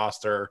on the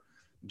roster.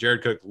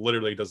 Jared Cook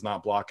literally does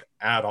not block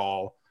at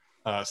all.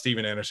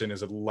 Steven Anderson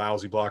is a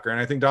lousy blocker. And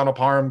I think Donald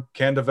Parham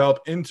can develop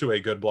into a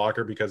good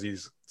blocker because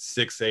he's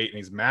 6'8" and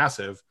he's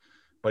massive,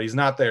 but he's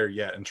not there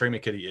yet. And Trey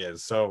McKitty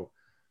is. So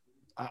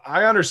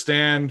I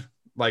understand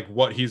like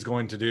what he's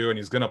going to do, and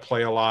he's going to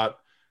play a lot,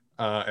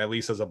 at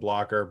least as a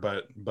blocker.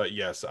 But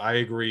yes, I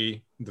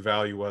agree. The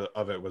value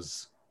of it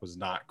was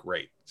not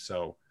great.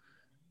 So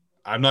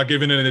I'm not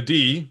giving it a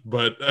D,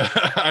 but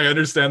I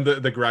understand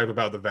the gripe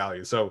about the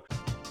value. So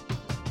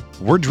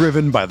we're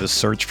driven by the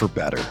search for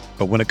better.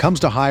 But when it comes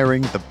to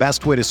hiring, the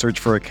best way to search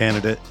for a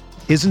candidate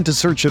isn't to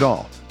search at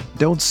all.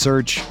 Don't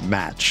search,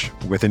 match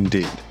with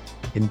Indeed.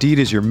 Indeed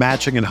is your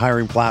matching and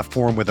hiring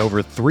platform with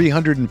over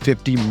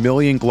 350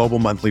 million global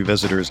monthly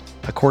visitors,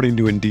 according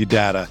to Indeed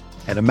data,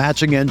 and a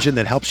matching engine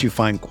that helps you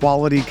find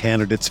quality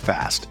candidates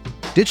fast.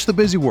 Ditch the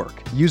busy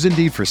work. Use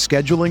Indeed for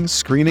scheduling,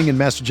 screening, and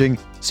messaging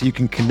so you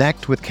can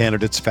connect with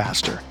candidates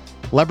faster.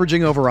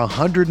 Leveraging over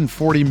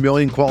 140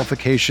 million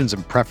qualifications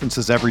and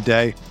preferences every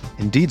day,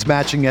 Indeed's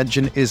matching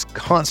engine is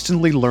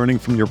constantly learning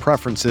from your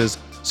preferences,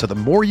 so the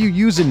more you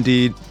use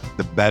Indeed,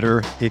 the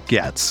better it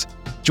gets.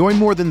 Join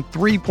more than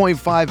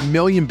 3.5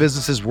 million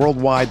businesses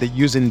worldwide that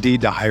use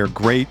Indeed to hire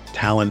great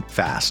talent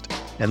fast.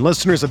 And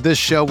listeners of this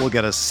show will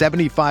get a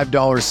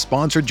 $75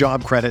 sponsored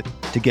job credit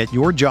to get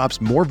your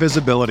jobs more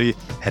visibility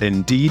at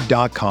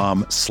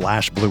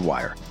Indeed.com/Blue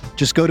Wire.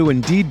 Just go to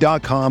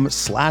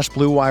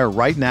Indeed.com/Blue Wire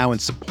right now and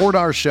support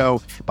our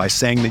show by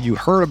saying that you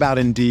heard about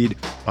Indeed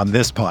on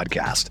this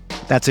podcast.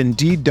 That's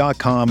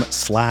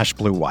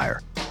Indeed.com/Blue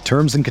Wire.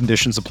 Terms and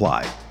conditions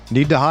apply.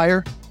 Need to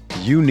hire?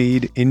 You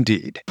need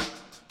Indeed.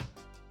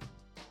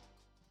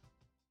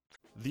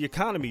 The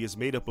economy is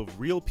made up of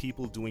real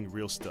people doing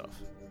real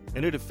stuff,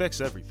 and it affects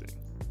everything.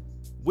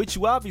 Which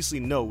you obviously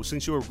know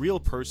since you're a real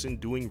person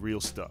doing real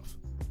stuff.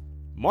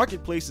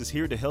 Marketplace is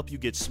here to help you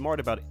get smart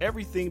about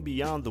everything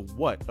beyond the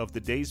what of the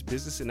day's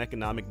business and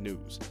economic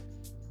news.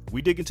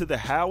 We dig into the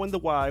how and the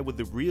why with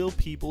the real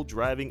people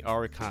driving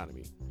our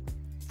economy.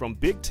 From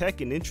big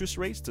tech and interest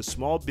rates to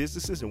small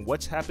businesses and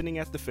what's happening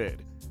at the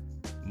Fed.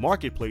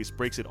 Marketplace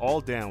breaks it all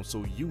down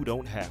so you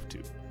don't have to.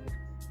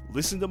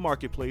 Listen to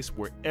Marketplace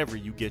wherever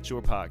you get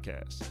your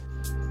podcasts.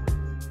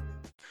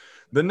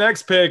 The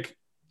next pick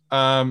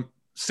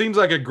seems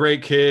like a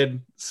great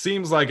kid.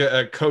 Seems like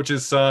a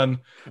coach's son.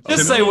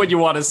 Just say what you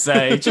want to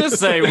say. Just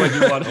say what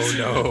you want to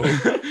say. Oh,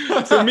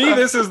 no. To me,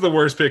 this is the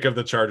worst pick of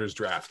the Chargers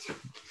draft.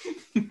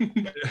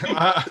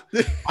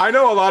 I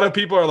know a lot of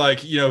people are like,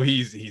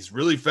 he's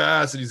really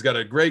fast and he's got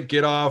a great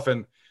get off.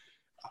 And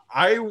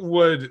I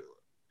would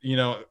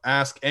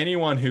ask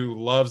anyone who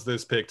loves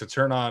this pick to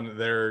turn on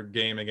their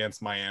game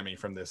against Miami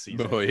from this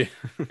season. Oh, yeah.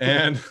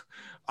 And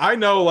I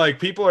know like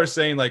people are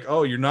saying like,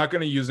 oh, you're not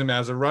going to use him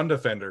as a run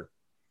defender.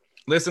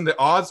 Listen, the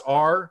odds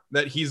are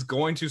that he's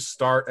going to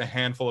start a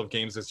handful of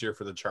games this year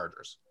for the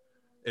Chargers.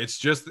 It's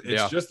just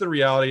the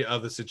reality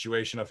of the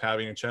situation of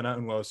having Uchenna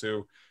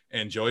Nwosu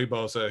and Joey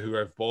Bosa, who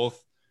have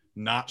both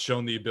not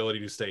shown the ability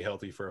to stay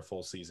healthy for a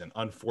full season.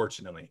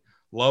 Unfortunately,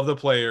 love the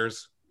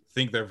players.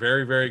 Think they're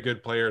very, very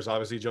good players.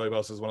 Obviously, Joey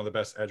Bosa is one of the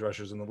best edge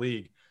rushers in the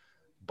league,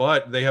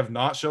 but they have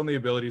not shown the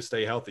ability to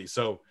stay healthy.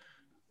 So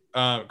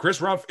Chris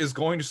Rumph is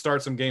going to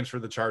start some games for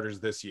the Chargers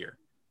this year.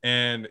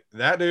 And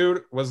that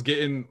dude was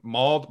getting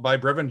mauled by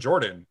Brevin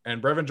Jordan.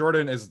 And Brevin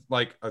Jordan is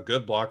like a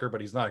good blocker, but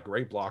he's not a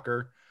great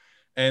blocker.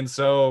 And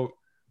so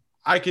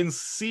I can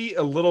see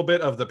a little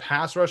bit of the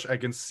pass rush. I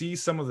can see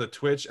some of the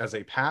twitch as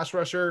a pass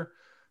rusher,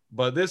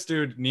 but this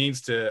dude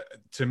needs to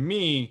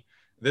me,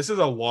 this is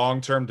a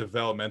long-term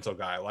developmental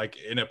guy. Like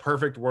in a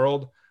perfect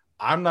world,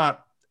 I'm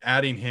not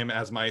adding him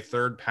as my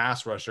third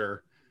pass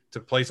rusher to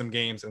play some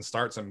games and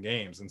start some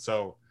games. And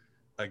so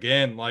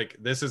again, like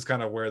this is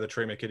kind of where the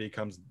Trey McKitty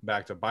comes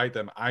back to bite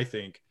them, I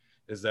think,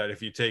 is that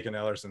if you take an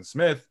Ellerson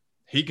Smith,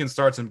 he can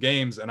start some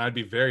games, and I'd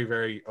be very,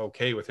 very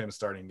okay with him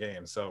starting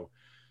games. So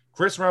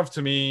Chris Rumph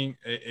to me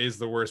is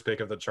the worst pick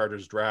of the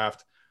Chargers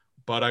draft,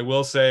 but I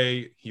will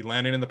say he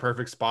landed in the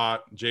perfect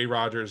spot. Jay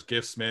Rodgers,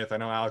 Gift Smith. I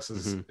know Alex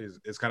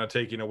is kind of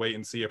taking a wait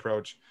and see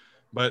approach,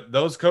 but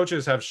those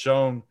coaches have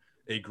shown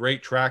a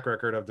great track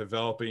record of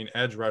developing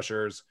edge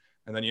rushers.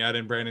 And then you add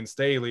in Brandon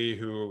Staley,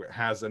 who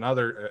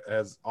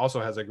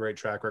also has a great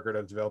track record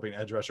of developing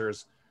edge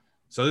rushers.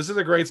 So this is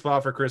a great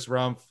spot for Chris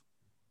Rumph.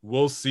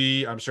 We'll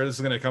see. I'm sure this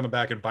is going to come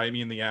back and bite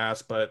me in the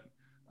ass, but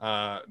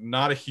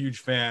not a huge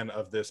fan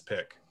of this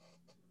pick.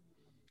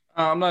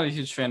 I'm not a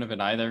huge fan of it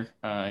either.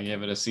 I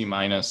gave it a C-,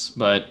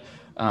 but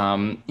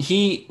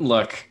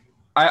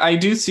I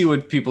do see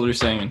what people are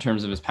saying in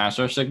terms of his pass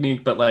rush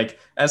technique, but like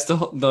as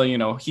to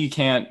the, he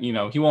can't,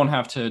 he won't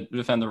have to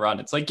defend the run.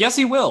 It's like, yes,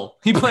 he will.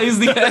 He plays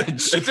the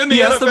edge. It's in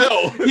the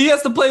NFL. He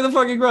has to play the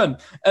fucking run.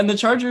 And the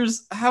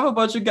Chargers have a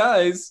bunch of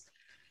guys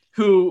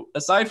who,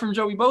 aside from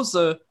Joey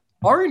Bosa,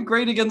 aren't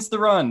great against the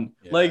run.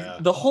 Yeah. Like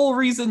the whole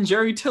reason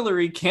Jerry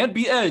Tillery can't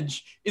be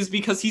edge is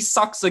because he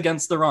sucks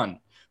against the run.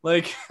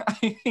 Like,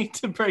 I hate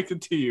to break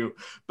it to you,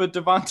 but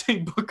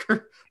Devontae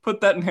Booker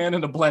put that hand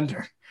in a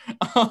blender.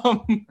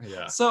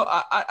 So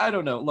I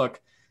don't know. Look,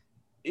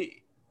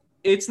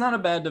 it's not a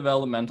bad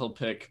developmental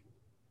pick,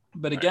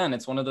 but again,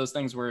 It's one of those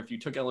things where if you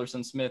took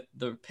Ellerson Smith,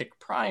 the pick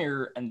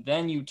prior, and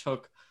then you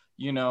took,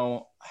 I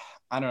don't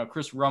know,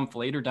 Chris Rumph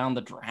later down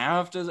the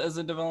draft as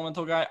a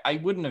developmental guy, I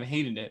wouldn't have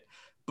hated it.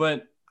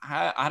 But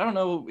I don't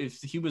know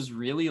if he was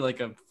really like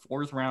a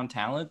 4th round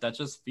talent. That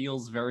just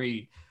feels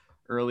very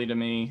early to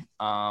me.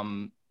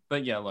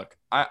 But yeah, look,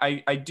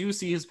 I do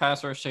see his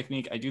pass rush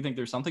technique. I do think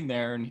there's something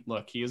there. And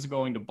look, he is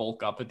going to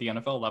bulk up at the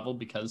NFL level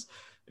because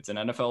it's an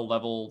NFL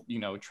level,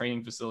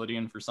 training facility.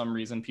 And for some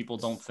reason, people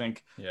don't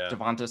think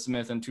Devonta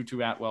Smith and Tutu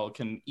Atwell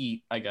can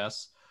eat, I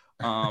guess.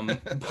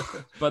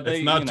 But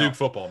it's not Duke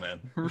football, man.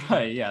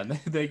 Right. Yeah.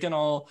 They can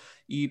all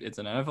eat. It's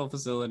an NFL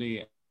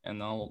facility and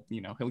they'll,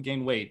 he'll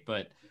gain weight.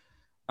 But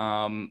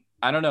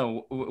I don't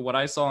know what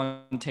I saw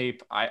on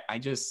tape.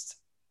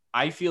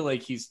 I feel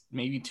like he's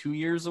maybe 2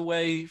 years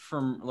away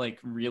from like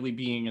really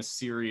being a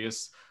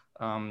serious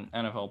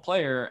NFL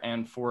player.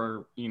 And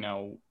for,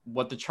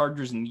 what the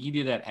Chargers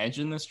needed at edge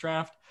in this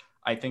draft,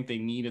 I think they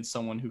needed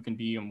someone who can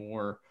be a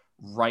more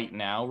right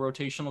now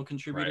rotational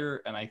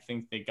contributor. Right. And I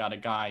think they got a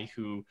guy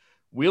who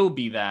will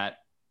be that,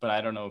 but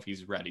I don't know if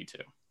he's ready to.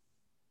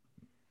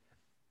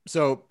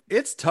 So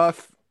it's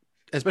tough,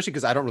 especially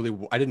because I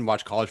didn't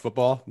watch college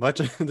football much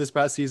this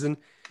past season.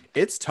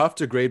 It's tough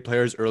to grade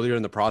players earlier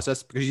in the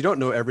process because you don't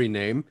know every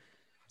name.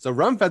 So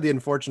Rumph had the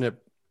unfortunate,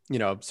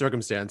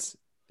 circumstance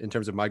in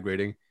terms of my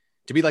grading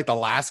to be like the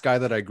last guy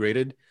that I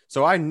graded.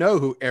 So I know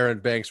who Aaron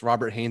Banks,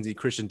 Robert Hainsey,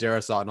 Christian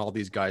Darrisaw, and all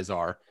these guys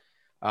are.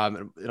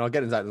 And I'll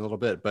get into that in a little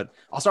bit, but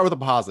I'll start with a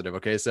positive.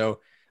 Okay. So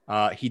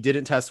he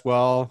didn't test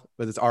well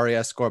with his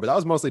RAS score, but that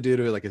was mostly due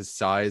to like his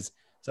size.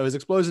 So his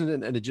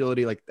explosion and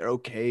agility, like they're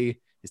okay.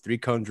 His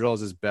 3-cone drill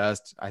is his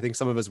best. I think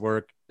some of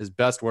his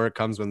best work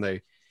comes when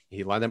they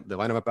line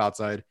him up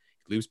outside,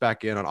 he loops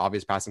back in on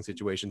obvious passing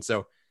situations.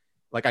 So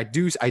like I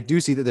do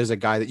see that there's a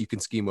guy that you can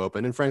scheme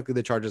open. And frankly,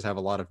 the Chargers have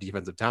a lot of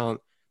defensive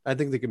talent. I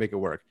think they can make it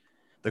work.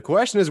 The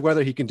question is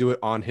whether he can do it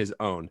on his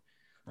own.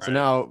 Right. So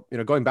now,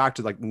 going back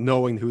to like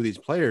knowing who these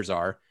players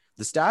are,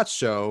 the stats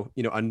show,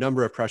 a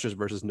number of pressures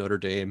versus Notre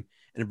Dame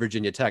and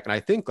Virginia Tech. And I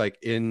think like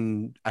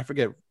I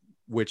forget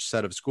which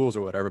set of schools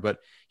or whatever, but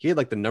he had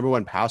like the number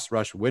 1 pass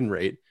rush win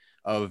rate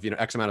of,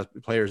 X amount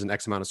of players in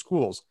X amount of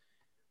schools.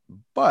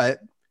 But,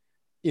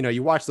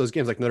 you watch those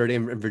games like Notre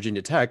Dame and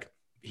Virginia Tech,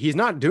 he's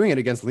not doing it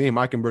against Liam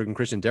Eichenberg and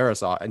Christian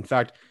Darrisaw. In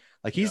fact,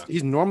 like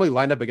he's normally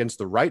lined up against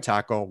the right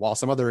tackle while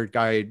some other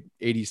guy,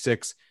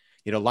 86,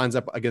 lines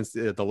up against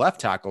the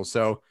left tackle.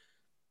 So,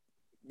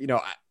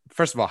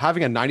 first of all,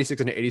 having a 96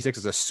 and an 86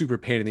 is a super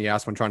pain in the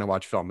ass when trying to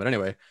watch film. But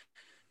anyway,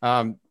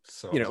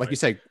 like you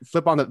say,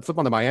 flip on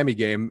the Miami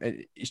game,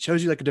 and it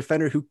shows you like a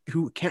defender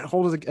who can't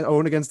hold his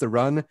own against the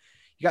run.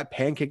 He got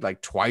pancaked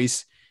like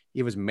twice.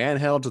 He was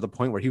manheld to the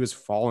point where he was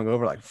falling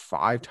over like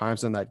 5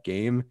 times in that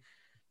game.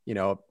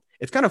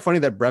 It's kind of funny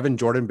that Brevin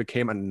Jordan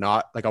became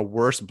a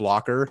worse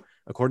blocker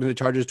according to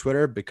Chargers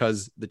Twitter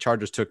because the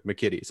Chargers took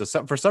McKitty.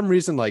 So for some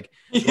reason, like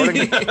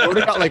Jordan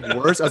got like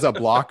worse as a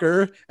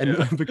blocker,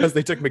 and because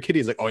they took McKitty,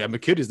 it's like, oh yeah,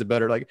 McKitty's the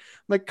better. Like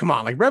come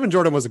on, like Brevin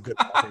Jordan was a good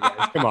blocker,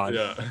 guys. Come on.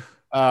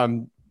 Yeah.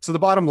 So the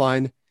bottom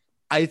line,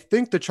 I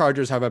think the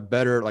Chargers have a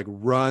better like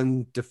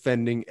run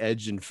defending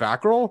edge in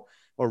Fackrell,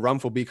 or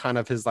Rumph will be kind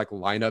of his like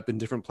lineup in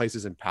different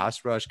places and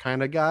pass rush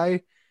kind of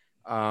guy.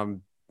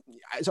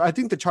 So I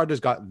think the Chargers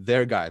got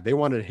their guy. They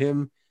wanted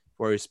him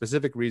for a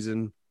specific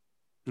reason,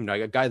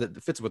 a guy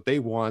that fits what they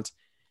want.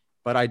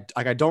 But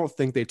I don't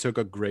think they took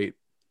a great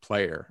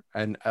player.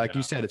 And like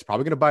you said, it's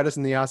probably going to bite us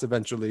in the ass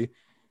eventually.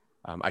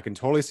 I can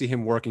totally see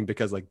him working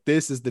because like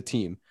this is the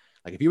team.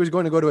 Like if he was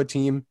going to go to a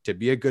team to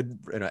be a good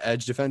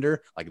edge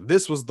defender, like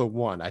this was the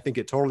one. I think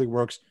it totally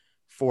works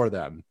for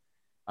them.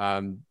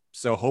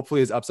 So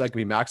hopefully his upside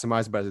can be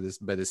maximized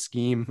by the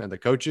scheme and the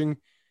coaching.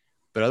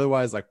 But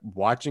otherwise, like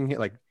watching it,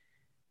 like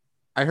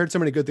I heard so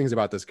many good things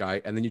about this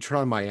guy, and then you turn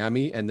on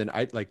Miami, and then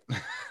I like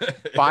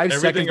 5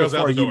 seconds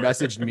before you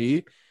messaged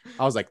me,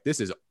 I was like, "This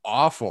is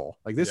awful!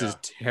 Like this is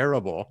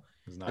terrible."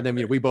 And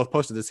then we both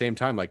posted at the same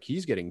time, like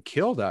he's getting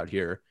killed out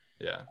here.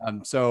 Yeah.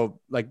 So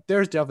like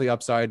there's definitely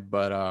upside,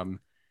 but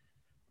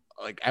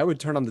like I would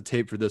turn on the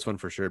tape for this one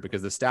for sure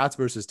because the stats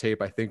versus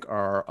tape I think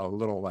are a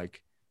little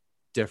like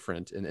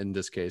different in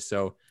this case.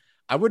 So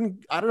I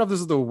don't know if this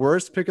is the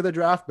worst pick of the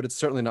draft, but it's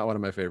certainly not one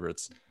of my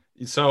favorites.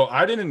 So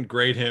I didn't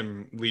grade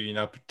him leading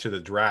up to the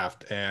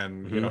draft,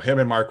 and you know him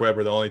and Mark Webb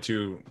were the only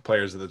 2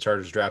 players that the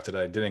Chargers drafted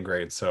I didn't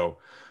grade. So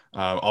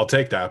I'll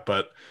take that.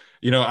 But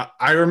you know,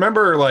 I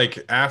remember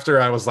like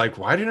after I was like,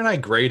 why didn't I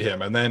grade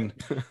him? And then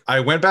I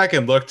went back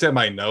and looked at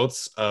my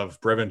notes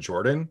of Brevin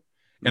Jordan,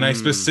 and I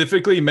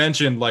specifically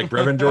mentioned like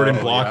Brevin Jordan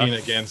blocking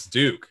against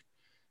Duke.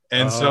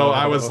 And so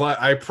I was like,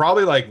 I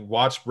probably like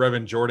watched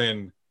Brevin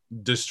Jordan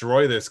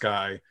destroy this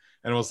guy.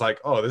 And it was like,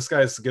 oh, this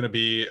guy's going to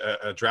be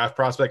a draft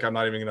prospect. I'm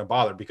not even going to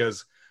bother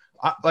because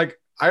I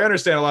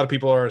understand a lot of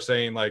people are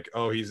saying like,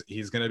 oh,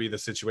 he's going to be the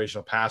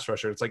situational pass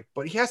rusher. It's like,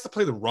 but he has to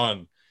play the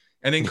run.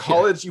 And in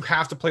college, you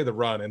have to play the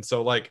run. And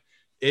so like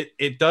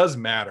it does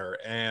matter.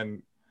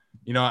 And,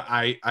 you know,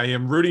 I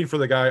am rooting for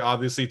the guy,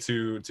 obviously,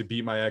 to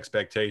beat my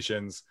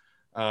expectations.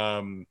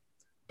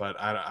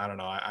 But I don't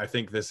know. I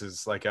think this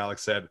is, like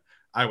Alex said,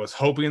 I was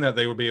hoping that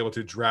they would be able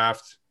to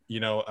draft, you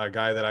know, a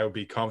guy that I would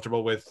be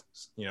comfortable with,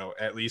 you know,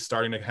 at least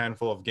starting a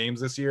handful of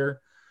games this year.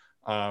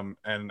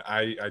 And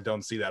I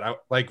don't see that.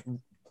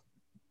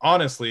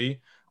 Honestly,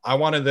 I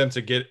wanted them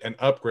to get an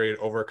upgrade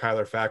over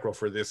Kyler Fackrell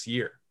for this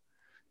year.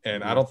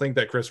 And I don't think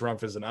that Chris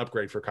Rumph is an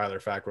upgrade for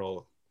Kyler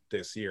Fackrell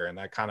this year. And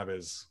that kind of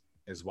is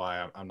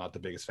why I'm not the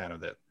biggest fan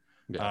of it.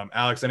 Yeah.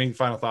 Alex, any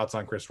final thoughts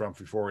on Chris Rumph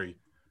before we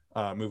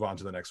move on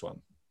to the next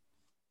one?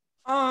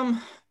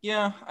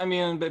 Yeah, I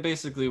mean,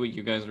 basically what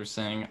you guys were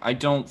saying. I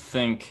don't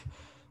think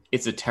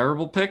it's a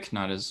terrible pick,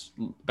 not as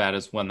bad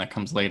as one that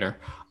comes later.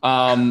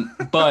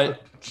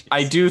 But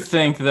I do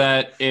think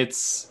that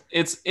it's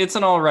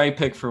an all right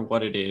pick for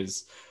what it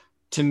is.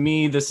 To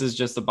me, this is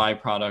just a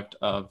byproduct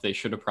of they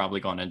should have probably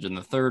gone edge in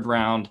the 3rd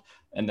round,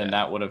 and then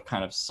that would have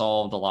kind of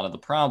solved a lot of the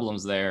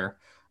problems there.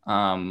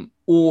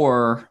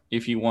 Or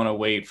if you want to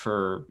wait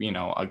for, you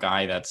know, a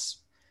guy that's,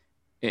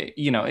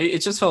 you know, it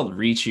just felt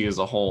reachy as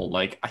a whole.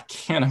 Like, I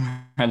can't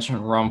imagine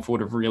Rumph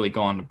would have really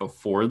gone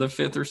before the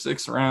 5th or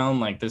 6th round.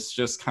 Like, this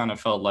just kind of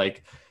felt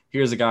like,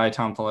 here's a guy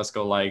Tom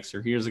Telesco likes,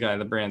 or here's a guy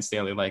that Brandon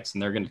Staley likes,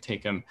 and they're going to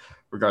take him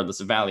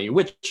regardless of value,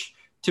 which,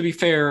 to be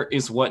fair,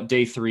 is what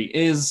day 3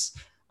 is.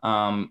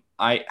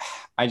 I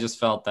just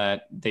felt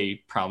that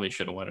they probably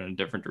should have went in a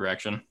different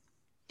direction.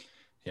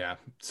 Yeah.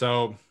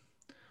 So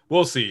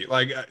we'll see.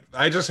 Like,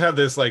 I just have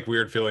this like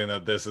weird feeling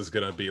that this is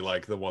going to be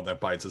like the one that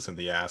bites us in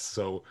the ass.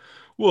 So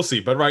we'll see.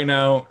 But right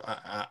now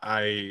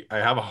I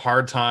have a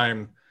hard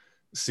time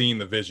seeing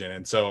the vision.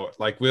 And so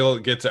like, we'll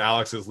get to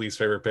Alex's least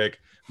favorite pick,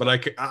 but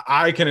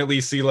I can at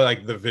least see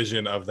like the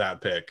vision of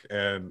that pick.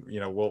 And, you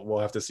know, we'll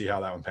have to see how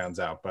that one pans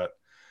out. But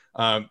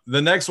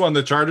the next one,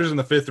 the Chargers in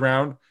the 5th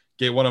round,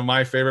 get one of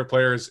my favorite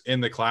players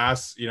in the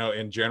class, you know,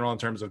 in general, in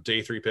terms of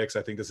day 3 picks.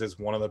 I think this is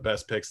one of the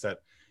best picks that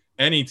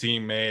any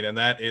team made, and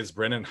that is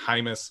Brenden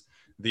Jaimes,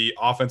 the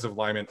offensive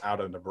lineman out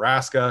of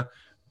Nebraska.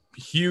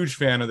 Huge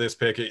fan of this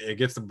pick. It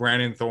gets the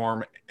Brandon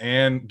Thorne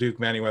and Duke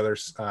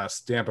Manyweather's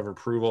stamp of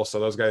approval, so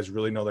those guys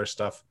really know their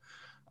stuff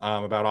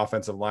about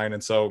offensive line.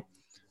 And so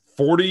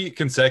 40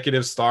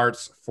 consecutive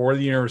starts for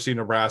the University of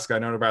Nebraska. I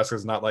know Nebraska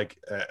is not like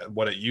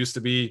what it used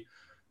to be,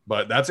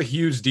 but that's a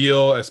huge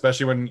deal,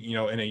 especially when, you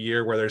know, in a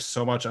year where there's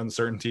so much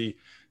uncertainty.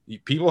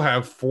 People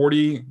have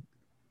 40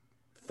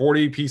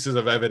 pieces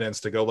of evidence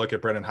to go look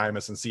at Brenden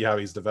Jaimes and see how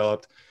he's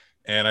developed.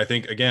 And I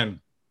think, again,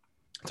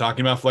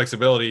 talking about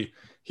flexibility,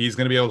 he's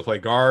going to be able to play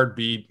guard,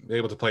 be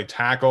able to play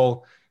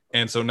tackle.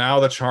 And so now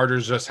the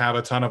Chargers just have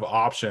a ton of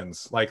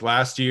options. Like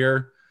last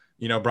year,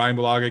 you know, Brian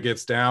Bulaga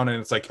gets down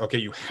and it's like, okay,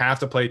 you have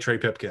to play Trey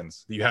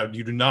Pipkins.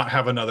 You do not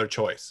have another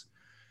choice.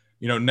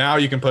 You know, now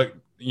you can put,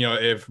 you know,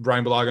 if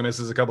Brian Bulaga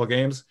misses a couple of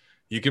games,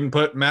 you can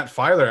put Matt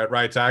Filer at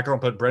right tackle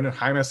and put Brenden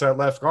Jaimes at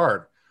left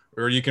guard.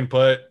 Or you can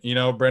put, you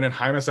know, Brenden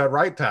Jaimes at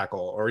right tackle,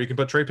 or you can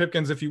put Trey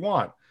Pipkins if you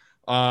want.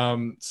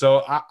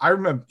 So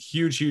I'm a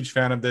huge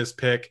fan of this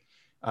pick.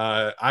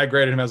 I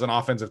graded him as an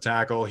offensive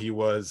tackle. He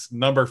was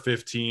number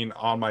 15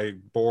 on my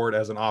board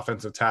as an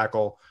offensive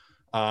tackle,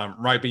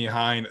 right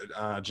behind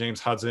James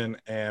Hudson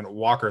and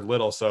Walker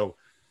Little. So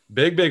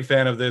big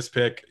fan of this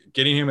pick.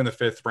 Getting him in the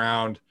 5th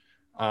round,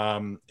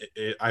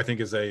 I think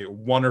is a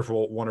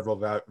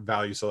wonderful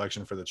value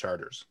selection for the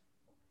Chargers.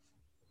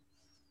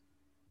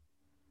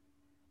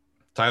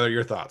 Tyler,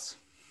 your thoughts?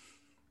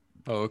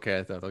 Oh, okay.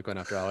 I thought I was going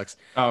after Alex.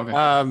 Oh,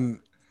 okay.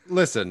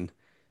 Listen,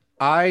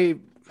 I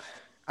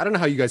don't know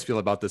how you guys feel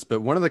about this,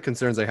 but one of the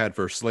concerns I had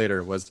for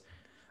Slater was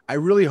I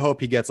really hope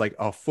he gets like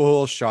a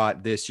full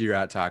shot this year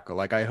at tackle.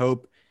 Like I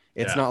hope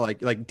it's Yeah.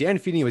 not like Dan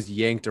Feeney was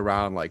yanked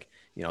around like,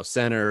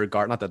 center,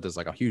 guard. Not that there's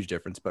like a huge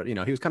difference, but he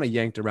was kind of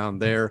yanked around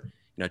there.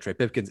 Trey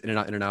Pipkins in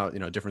and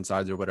out, different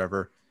sides or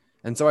whatever.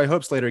 And so I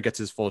hope Slater gets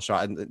his full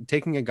shot. And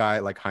taking a guy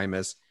like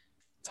Hymas,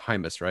 it's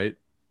Hymas, right?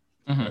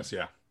 Mhm. Yes,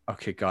 yeah.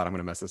 Okay, God, I'm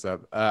gonna mess this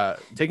up.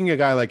 Taking a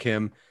guy like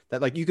him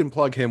that like you can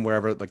plug him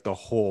wherever like the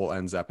hole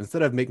ends up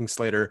instead of making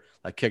Slater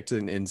like kick to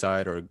an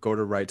inside or go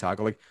to right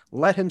tackle. Like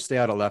let him stay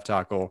out at left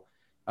tackle,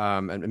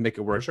 and make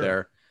it work sure.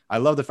 there. I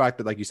love the fact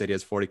that, like you said, he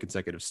has 40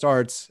 consecutive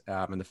starts,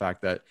 and the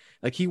fact that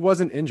like he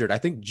wasn't injured. I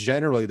think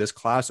generally this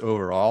class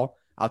overall,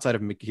 outside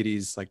of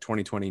McKitty's like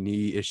 2020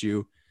 knee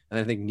issue, and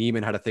I think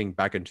Neiman had a thing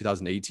back in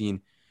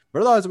 2018.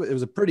 But otherwise, it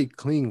was a pretty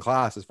clean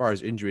class as far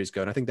as injuries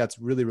go, and I think that's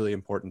really, really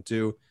important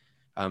too.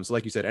 So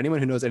like you said, anyone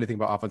who knows anything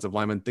about offensive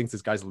linemen thinks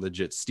this guy's a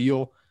legit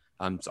steal.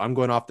 So I'm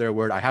going off their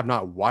word. I have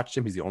not watched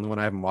him. He's the only one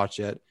I haven't watched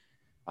yet.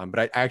 But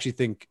I actually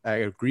think I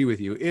agree with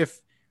you. If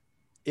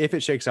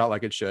it shakes out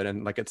like it should,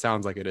 and like it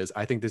sounds like it is,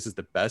 I think this is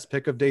the best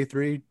pick of day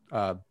 3,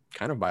 kind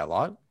of by a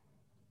lot.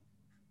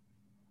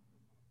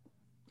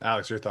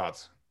 Alex, your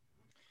thoughts?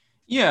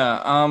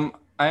 Yeah,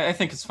 I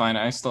think it's fine.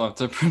 I still have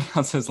to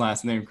pronounce his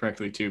last name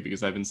correctly too,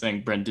 because I've been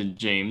saying Brendan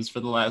James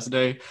for the last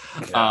day.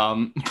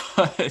 Yeah.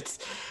 But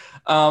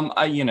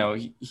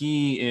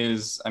he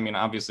is, I mean,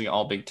 obviously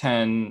all Big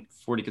Ten,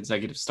 40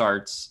 consecutive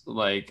starts,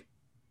 like,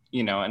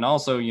 and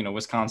also,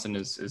 Wisconsin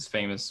is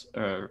famous,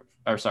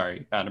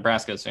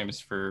 Nebraska is famous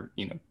for,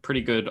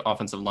 pretty good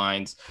offensive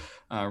lines,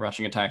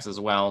 rushing attacks as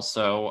well.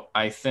 So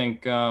I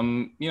think,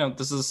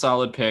 this is a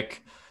solid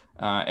pick,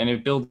 and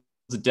it builds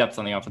the depth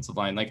on the offensive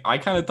line. Like I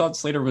kind of thought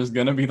Slater was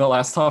going to be the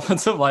last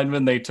offensive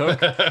lineman they took.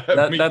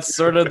 That's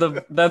sort of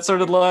the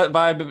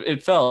vibe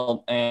it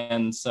felt.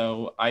 And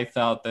so I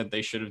thought that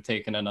they should have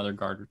taken another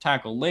guard or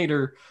tackle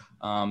later.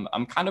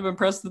 I'm kind of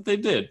impressed that they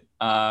did.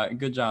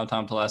 Good job,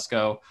 Tom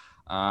Telesco.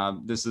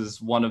 This is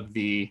one of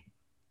the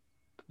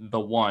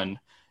one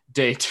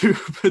day 2,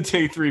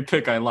 day 3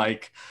 pick I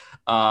like.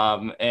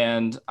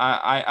 And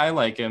I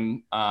like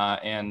him,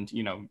 and,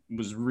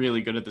 was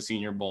really good at the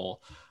Senior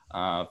Bowl.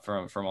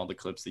 From all the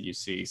clips that you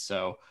see.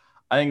 So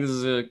I think this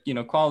is a,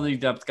 quality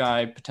depth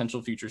guy,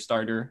 potential future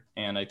starter.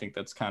 And I think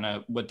that's kind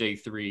of what day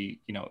 3,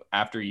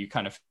 after you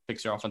kind of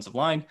fix your offensive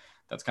line,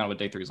 that's kind of what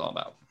day 3 is all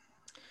about.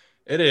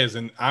 It is.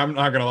 And I'm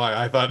not going to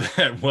lie. I thought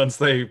that once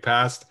they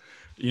passed,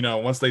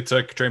 once they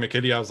took Trey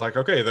McKitty, I was like,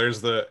 okay, there's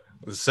the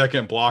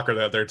second blocker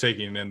that they're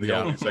taking and the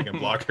only second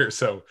blocker.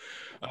 So,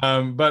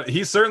 but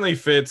he certainly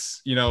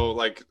fits,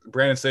 like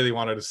Brandon Staley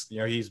wanted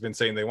to, he's been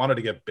saying they wanted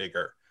to get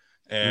bigger.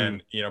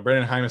 And,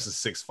 Brendan Hymas is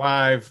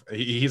 6'5".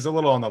 He's a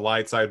little on the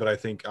light side, but I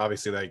think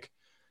obviously, like,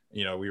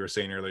 we were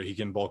saying earlier, he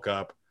can bulk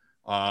up.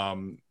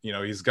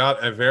 He's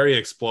got a very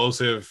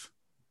explosive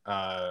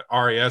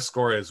RAS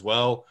score as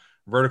well.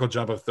 Vertical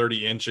jump of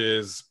 30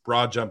 inches,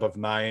 broad jump of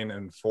 9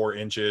 and 4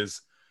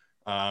 inches,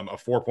 a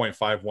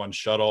 4.51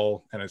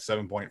 shuttle and a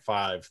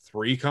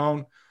 7.53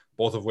 cone,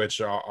 both of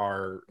which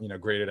are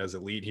graded as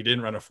elite. He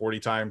didn't run a 40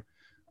 time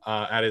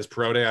at his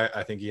pro day.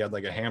 I think he had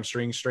like a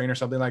hamstring strain or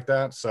something like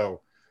that.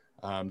 So,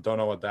 don't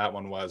know what that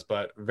one was,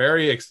 but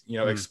very,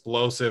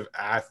 explosive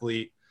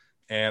athlete.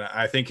 And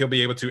I think he'll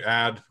be able to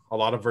add a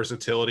lot of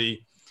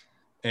versatility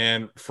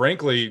and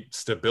frankly,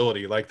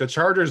 stability. Like the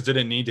Chargers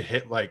didn't need to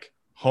hit like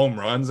home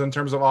runs in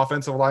terms of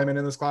offensive linemen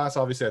in this class.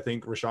 Obviously, I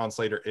think Rashawn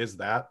Slater is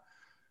that,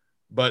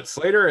 but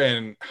Slater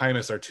and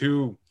Hymas are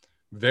two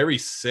very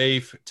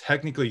safe,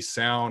 technically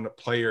sound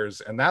players.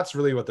 And that's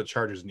really what the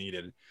Chargers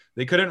needed.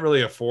 They couldn't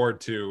really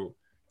afford to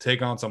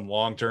take on some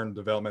long-term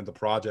developmental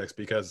projects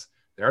because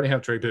they already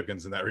have Trey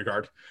Pipkins in that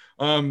regard.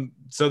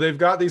 So they've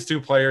got these two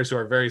players who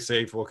are very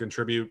safe, will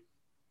contribute.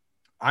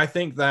 I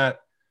think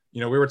that,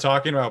 we were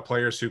talking about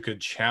players who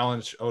could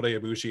challenge Oday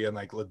Aboushi and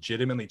like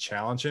legitimately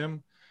challenge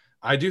him.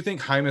 I do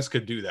think Hymas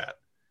could do that.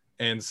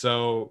 And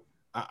so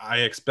I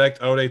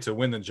expect Oday to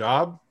win the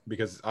job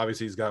because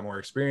obviously he's got more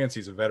experience.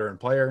 He's a veteran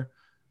player.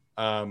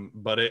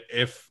 But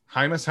if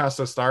Hymas has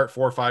to start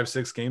 4, 5,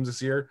 6 games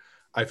this year,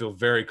 I feel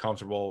very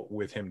comfortable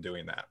with him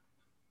doing that.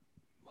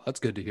 Well, that's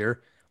good to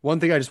hear. One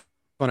thing I just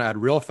want to add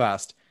real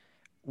fast.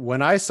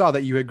 When I saw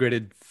that you had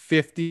graded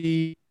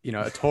 50,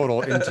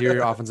 total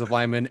interior offensive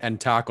linemen and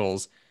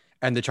tackles,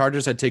 and the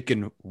Chargers had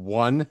taken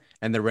 1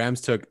 and the Rams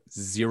took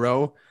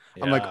 0,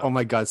 I'm like, oh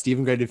my God,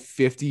 Steven graded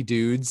 50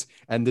 dudes,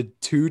 and the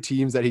 2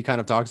 teams that he kind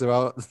of talks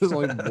about, there's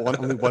only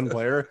one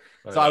player.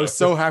 So I was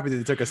so happy that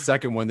they took a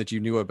second one that you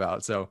knew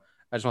about. So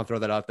I just want to throw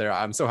that out there.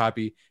 I'm so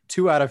happy.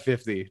 2 out of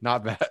 50,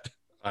 not bad.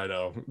 I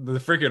know the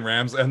freaking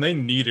Rams, and they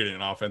needed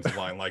an offensive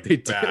line like they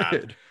bad.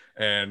 Did.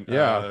 And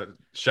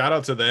shout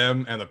out to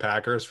them and the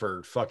Packers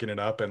for fucking it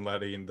up and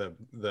letting the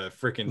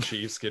freaking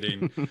Chiefs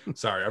getting.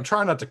 Sorry, I'm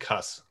trying not to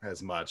cuss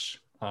as much.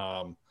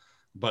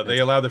 But they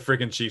allowed the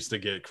freaking Chiefs to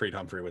get Creed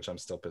Humphrey, which I'm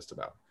still pissed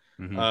about.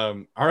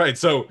 Mm-hmm. All right,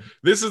 so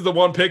this is the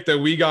one pick that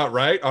we got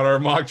right on our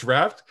mock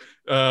draft.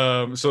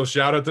 So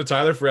shout out to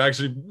Tyler for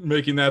actually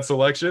making that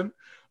selection.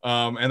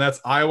 And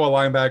that's Iowa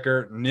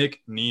linebacker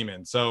Nick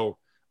Niemann. So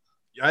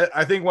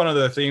I think one of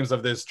the themes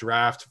of this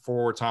draft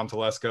for Tom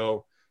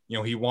Telesco,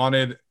 he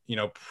wanted,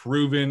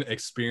 proven,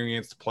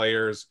 experienced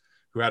players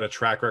who had a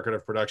track record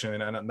of production.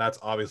 And that's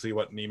obviously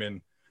what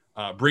Niemann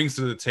brings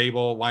to the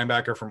table.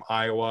 Linebacker from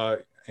Iowa.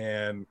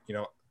 And,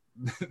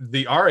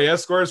 the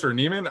RAS scores for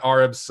Niemann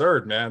are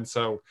absurd, man.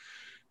 So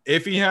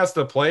if he has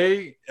to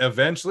play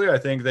eventually, I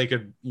think they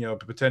could,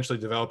 potentially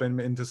develop him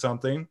into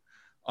something.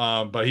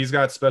 But he's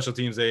got special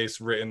teams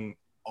ace written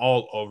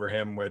all over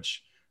him,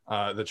 which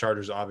the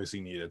Chargers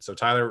obviously needed. So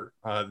Tyler,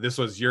 this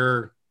was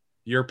your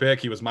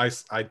pick.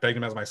 I pegged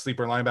him as my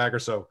sleeper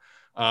linebacker. So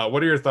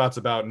what are your thoughts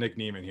about Nick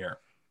Niemann here?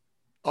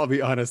 I'll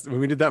be honest. When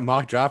we did that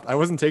mock draft, I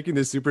wasn't taking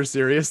this super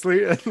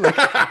seriously. I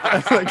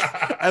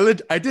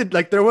did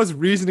there was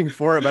reasoning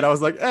for it, but I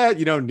was like,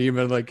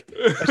 Niemann,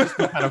 that's just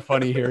kind of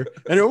funny here,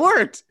 and it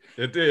worked.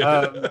 It did.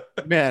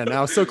 Man,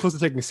 I was so close to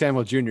taking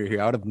Samuel Jr.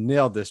 here. I would have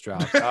nailed this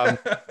draft.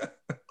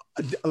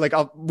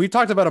 We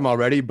talked about him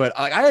already, but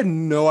I had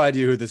no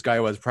idea who this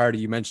guy was prior to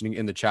you mentioning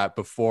in the chat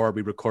before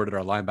we recorded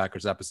our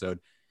linebackers episode.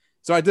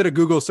 So I did a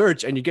Google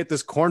search, and you get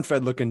this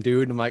corn-fed looking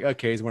dude. And I'm like,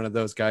 okay, he's one of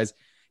those guys.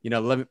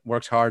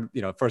 Works hard.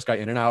 First guy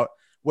in and out.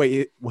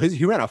 Wait,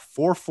 he ran a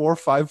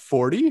 4.45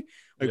 40?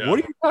 What are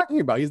you talking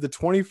about? He's the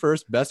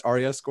 21st best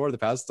RAS score of the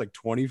past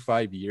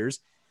 25 years.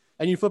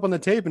 And you flip on the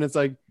tape, and it's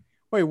like,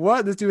 wait,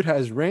 what? This dude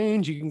has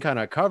range. He can kind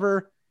of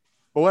cover.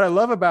 But what I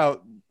love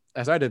about,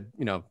 as I did,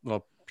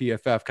 little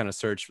PFF kind of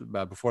search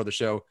before the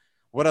show,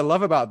 what I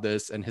love about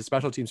this and his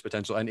special teams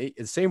potential, and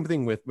the same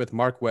thing with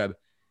Mark Webb.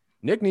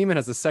 Nick Niemann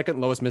has the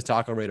second lowest missed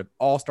tackle rate of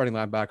all starting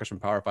linebackers from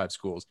Power 5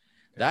 schools.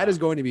 That is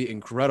going to be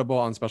incredible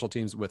on special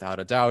teams without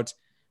a doubt.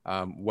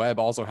 Webb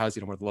also has,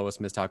 one of the lowest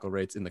missed tackle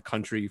rates in the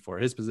country for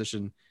his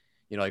position.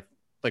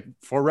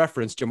 For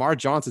reference, Jamar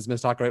Johnson's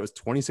missed tackle rate was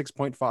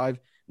 26.5.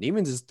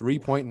 Niemann's is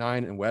 3.9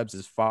 and Webb's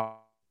is 5.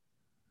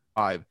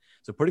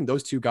 So putting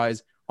those two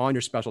guys on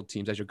your special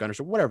teams as your gunners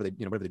or whatever they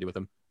do with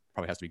them,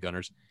 probably has to be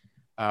gunners.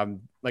 I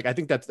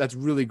think that's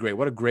really great.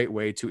 What a great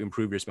way to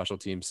improve your special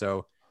team.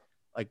 So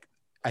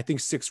I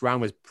think 6th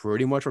round was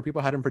pretty much where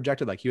people had him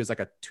projected. He was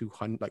a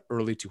 200,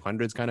 early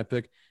 200s kind of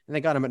pick, and they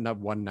got him at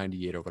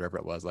 198 or whatever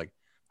it was.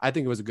 I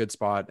think it was a good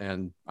spot,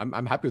 and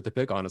I'm happy with the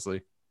pick,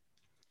 honestly.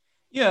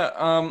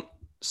 Yeah.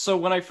 So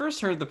when I first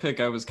heard the pick,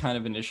 I was kind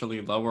of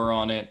initially lower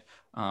on it.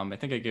 I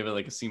think I gave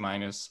it a C-.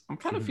 I'm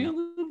kind of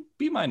feeling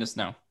B-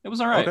 now. It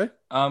was all right. Okay.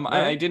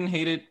 I didn't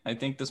hate it. I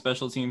think the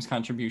special teams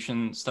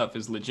contribution stuff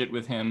is legit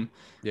with him.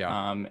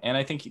 Yeah. And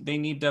I think they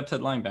need depth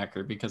at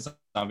linebacker because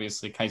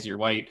obviously Kaiser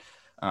White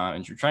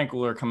and Drew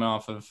Tranquil are coming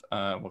off of,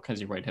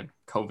 Kaiser White had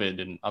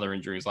COVID and other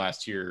injuries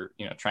last year.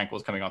 Tranquil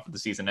was coming off of the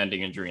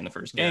season-ending injury in the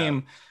first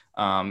game.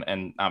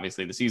 And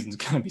obviously the season's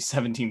going to be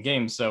 17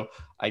 games. So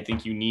I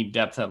think you need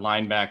depth at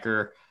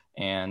linebacker.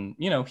 And,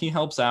 he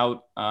helps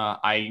out.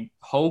 I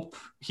hope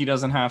he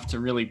doesn't have to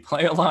really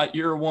play a lot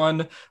year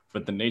one,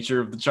 but the nature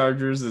of the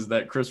Chargers is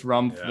that Chris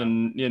Rumpf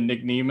and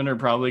Nick Niemann are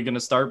probably going to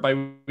start by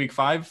week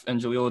 5,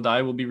 and Jaleel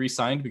Adai will be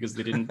re-signed because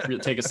they didn't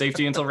take a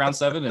safety until round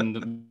 7.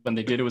 And when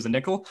they did, it was a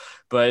nickel.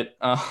 But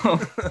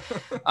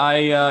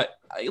I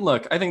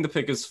think the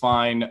pick is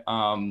fine.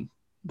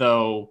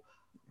 Though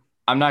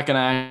I'm not going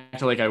to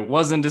act like I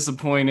wasn't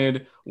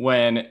disappointed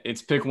when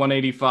it's pick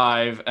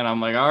 185 and I'm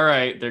like, all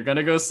right, they're going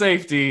to go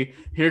safety.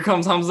 Here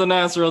comes Hamza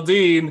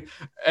Nasr-Eldin.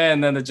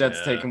 And then the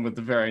Jets take him with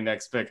the very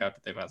next pick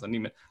after they pass on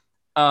Niemann.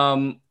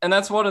 And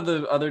that's one of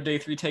the other day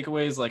 3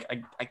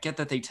 takeaways. I get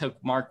that they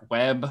took Mark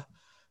Webb,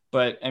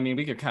 but I mean,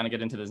 we could kind of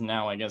get into this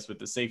now, I guess, with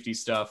the safety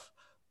stuff,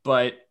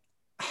 but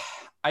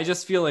I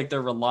just feel like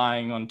they're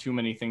relying on too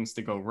many things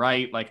to go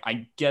right.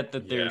 I get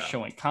that they're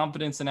showing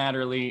confidence in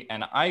Adderley,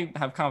 and I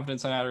have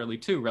confidence in Adderley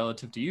too,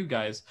 relative to you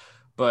guys,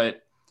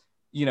 but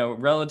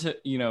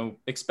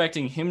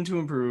expecting him to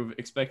improve,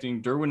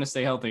 expecting Derwin to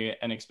stay healthy,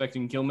 and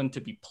expecting Gilman to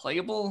be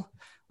playable.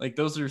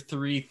 Those are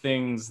 3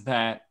 things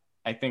that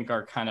I think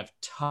are kind of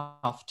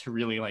tough to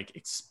really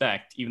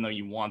expect, even though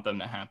you want them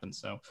to happen.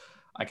 So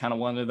I kind of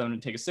wanted them to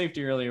take a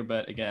safety earlier,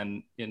 but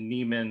again, in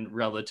Niemann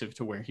relative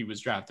to where he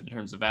was drafted in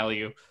terms of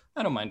value,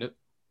 I don't mind it.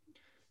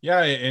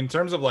 Yeah, in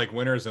terms of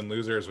winners and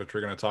losers, which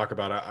we're going to talk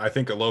about, I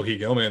think Alohi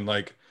Gilman,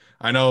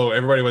 I know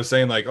everybody was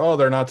saying oh,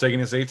 they're not taking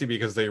a safety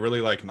because they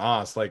really like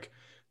Nas.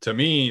 To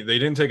me, they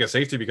didn't take a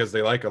safety because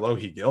they like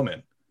Alohi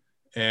Gilman.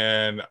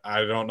 And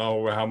I don't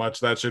know how much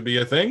that should be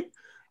a thing.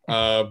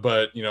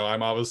 But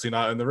I'm obviously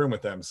not in the room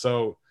with them.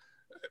 So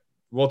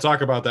we'll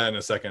talk about that in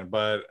a second,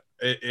 but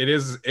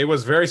it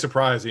was very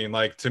surprising.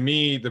 To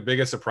me, the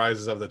biggest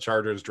surprises of the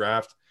Chargers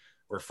draft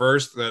were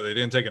first that they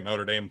didn't take a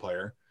Notre Dame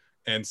player,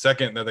 and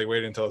second that they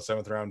waited until the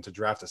 7th round to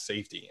draft a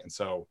safety. And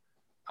so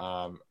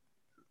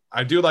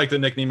I do like the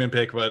Nick Niemann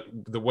pick, but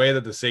the way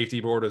that the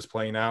safety board is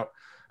playing out,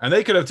 and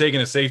they could have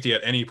taken a safety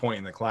at any point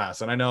in the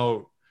class. And I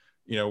know,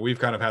 we've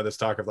kind of had this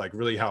talk of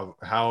really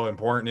how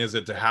important is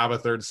it to have a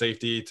third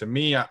safety. To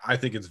me, I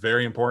think it's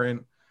very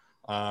important.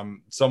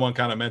 Someone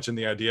kind of mentioned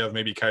the idea of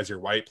maybe Kaiser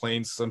White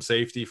playing some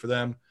safety for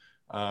them,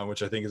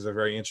 which I think is a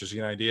very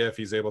interesting idea if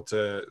he's able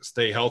to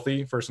stay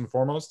healthy first and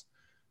foremost.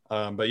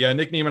 But yeah,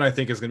 Nick Niemann, I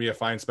think, is going to be a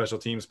fine special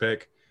teams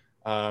pick.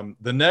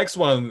 The next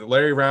one,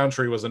 Larry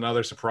Roundtree, was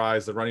another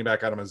surprise. The running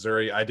back out of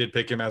Missouri. I did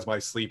pick him as my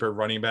sleeper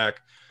running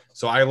back,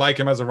 so I like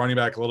him as a running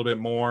back a little bit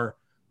more.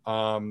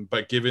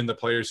 But given the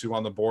players who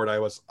on the board, I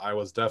was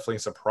definitely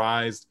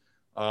surprised.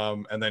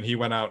 And then he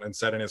went out and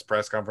said in his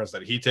press conference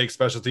that he takes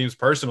special teams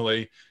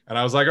personally, and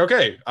I was like,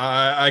 okay,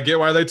 I get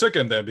why they took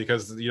him then,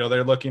 because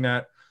they're looking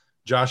at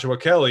Joshua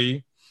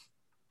Kelly,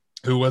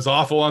 who was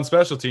awful on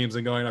special teams,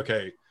 and going,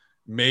 okay,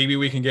 maybe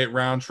we can get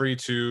Roundtree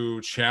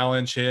to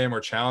challenge him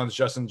or challenge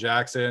Justin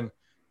Jackson.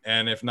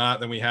 And if not,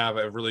 then we have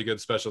a really good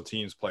special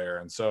teams player.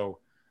 And so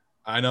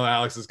I know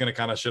Alex is going to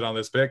kind of shit on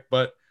this pick,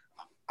 but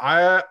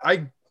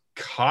I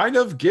kind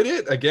of get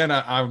it. Again,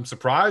 I'm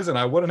surprised, and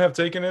I wouldn't have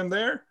taken him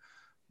there,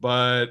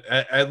 but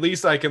at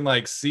least I can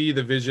like see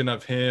the vision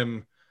of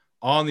him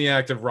on the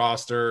active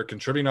roster,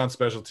 contributing on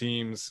special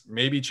teams,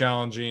 maybe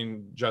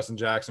challenging Justin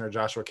Jackson or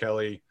Joshua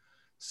Kelly.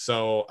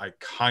 So I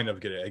kind of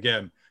get it.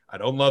 Again, I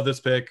don't love this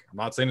pick. I'm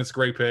not saying it's a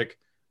great pick,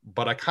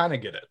 but I kind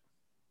of get it.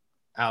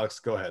 Alex,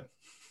 go ahead.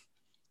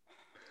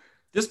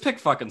 This pick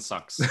fucking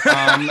sucks.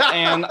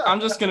 And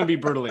I'm just going to be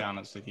brutally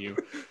honest with you.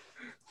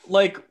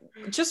 Like,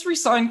 just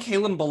resign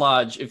Kalen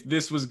Ballage if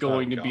this was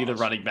going to be the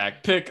running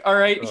back pick. All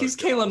right, he's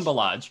Kalen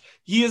Ballage.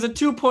 He has a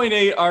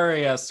 2.8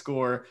 RAS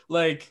score.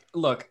 Like,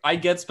 look, I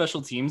get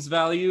special teams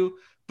value,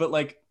 but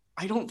like,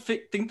 I don't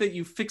think that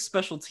you fix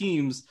special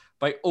teams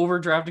by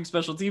overdrafting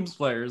special teams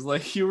players.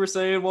 Like you were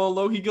saying, well,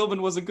 Lohi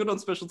Gilman wasn't good on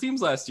special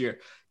teams last year.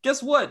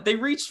 Guess what? They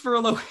reached for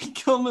a Lohi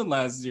Gilman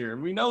last year.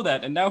 We know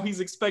that. And now he's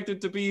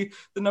expected to be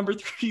the number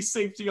 3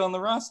 safety on the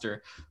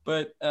roster.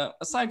 But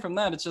aside from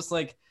that, it's just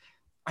like,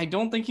 I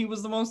don't think he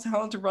was the most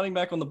talented running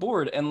back on the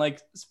board. And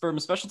like from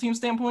a special team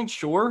standpoint,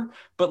 sure.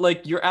 But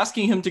like you're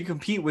asking him to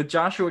compete with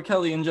Joshua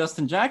Kelly and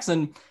Justin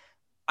Jackson.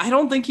 I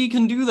don't think he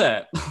can do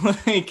that.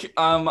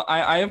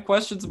 I have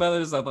questions about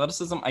his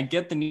athleticism. I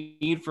get the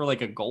need for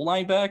like a goal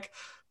line back,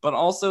 but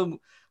also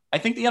I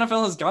think the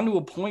NFL has gotten to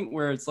a point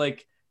where it's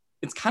like,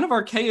 it's kind of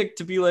archaic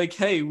to be like,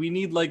 hey, we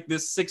need like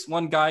this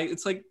 6'1" guy.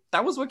 It's like,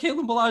 that was what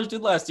Kalen Ballage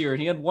did last year.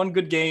 And he had one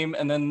good game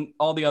and then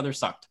all the others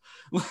sucked.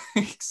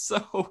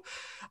 So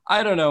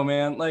I don't know,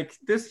 man. Like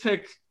this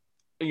pick,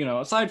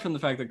 aside from the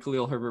fact that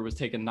Khalil Herbert was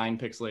taken 9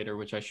 picks later,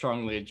 which I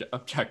strongly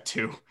object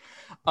to,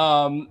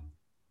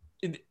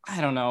 I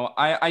don't know.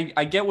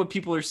 I get what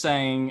people are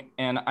saying,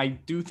 and I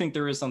do think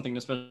there is something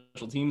to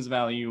special teams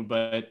value,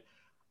 but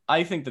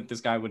I think that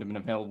this guy would have been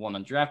available on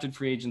undrafted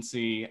free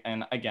agency.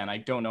 And again, I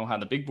don't know how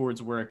the big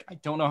boards work. I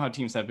don't know how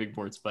teams have big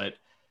boards, but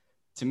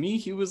to me,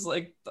 he was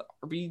like the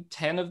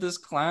RB10 of this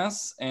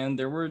class, and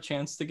there were a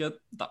chance to get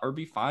the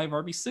RB5,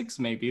 RB6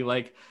 maybe.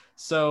 Like,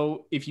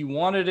 so if you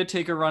wanted to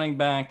take a running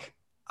back,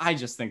 I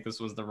just think this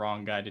was the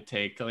wrong guy to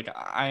take. Like,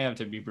 I have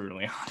to be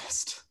brutally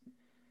honest.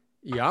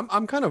 Yeah,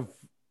 I'm kind of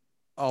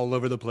all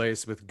over the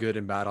place with good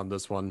and bad on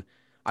this one.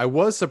 I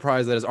was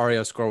surprised that his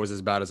RAS score was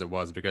as bad as it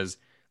was, because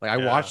like I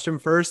watched him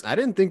first. I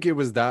didn't think it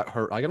was that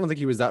I don't think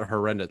he was that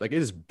horrendous. Like it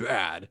is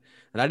bad.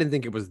 And I didn't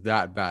think it was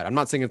that bad. I'm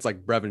not saying it's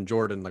like Brevin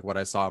Jordan, like what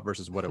I saw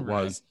versus what it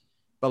was,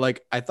 but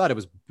like I thought it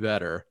was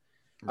better.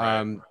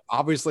 Right.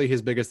 Obviously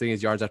his biggest thing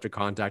is yards after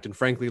contact. And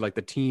frankly, like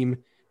the team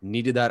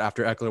needed that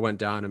after Eckler went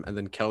down, and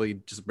then Kelly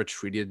just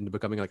retreated into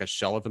becoming like a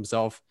shell of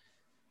himself.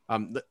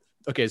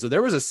 Okay, so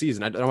there was a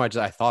season, I don't know why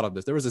I thought of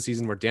this. There was a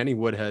season where Danny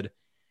Woodhead,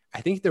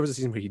 I think there was a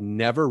season where he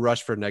never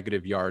rushed for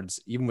negative yards,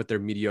 even with their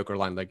mediocre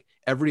line. Like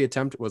every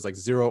attempt was like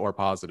 0 or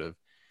positive.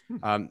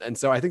 And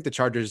so I think the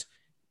Chargers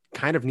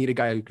kind of need a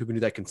guy who can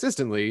do that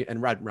consistently.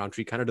 And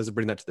Roundtree kind of doesn't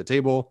bring that to the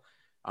table.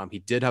 He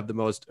did have the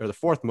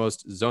 4th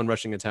most zone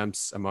rushing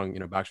attempts among,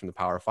 backs from the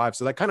Power 5.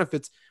 So that kind of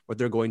fits what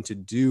they're going to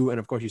do. And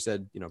of course you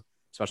said,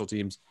 special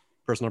teams,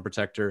 personal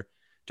protector.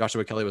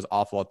 Joshua Kelly was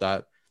awful at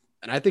that.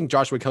 And I think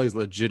Joshua Kelly is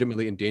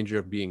legitimately in danger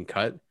of being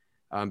cut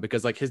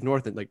because like his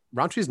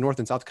Roundtree's north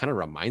and south kind of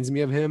reminds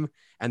me of him.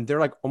 And they're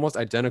like almost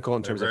identical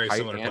in terms of height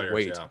and players,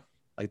 weight. Yeah.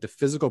 Like the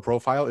physical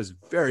profile is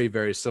very,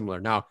 very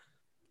similar. Now,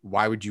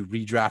 why would you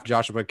redraft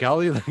Joshua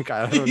Kelly? Like,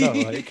 I don't know.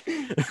 Like,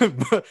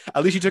 but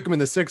at least you took him in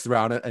the 6th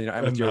round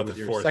and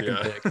your second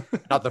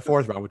pick, not the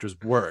 4th round, which was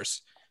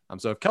worse.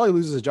 So if Kelly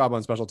loses his job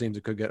on special teams,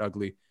 it could get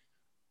ugly.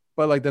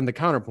 But like then the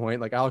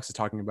counterpoint, like Alex is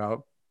talking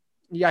about,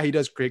 yeah, he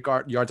does create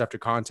yards after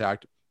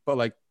contact. But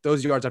like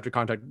those yards after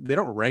contact, they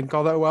don't rank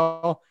all that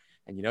well.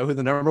 And you know who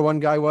the number 1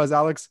 guy was,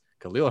 Alex?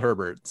 Khalil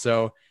Herbert.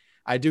 So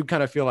I do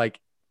kind of feel like,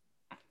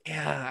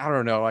 yeah, I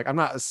don't know. Like I'm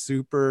not a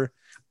super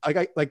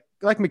like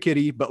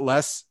McKitty, but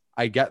less.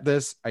 I get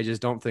this. I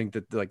just don't think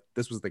that like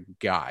this was the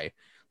guy.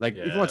 Like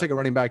if you want to take a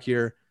running back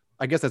here,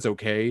 I guess that's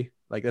okay.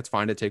 Like that's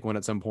fine to take one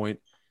at some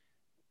point.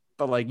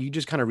 But like you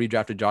just kind of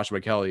redrafted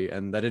Joshua Kelly,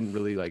 and that didn't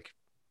really like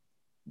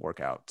work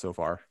out so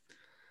far.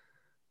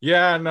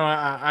 Yeah, no,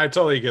 I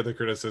totally get the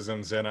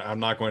criticisms, and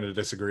I'm not going to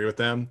disagree with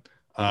them.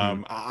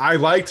 I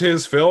liked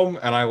his film,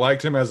 and I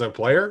liked him as a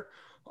player.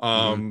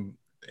 And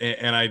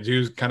I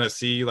do kind of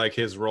see like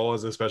his role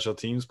as a special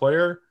teams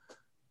player.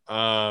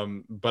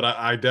 But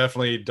I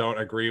definitely don't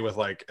agree with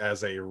like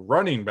as a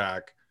running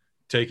back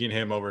taking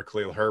him over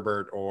Khalil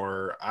Herbert,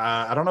 or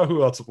I don't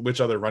know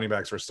which other running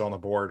backs were still on the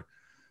board.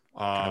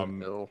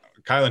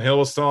 Kylan Hill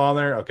was still on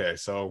there. Okay,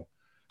 so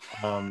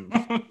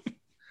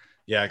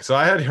yeah, so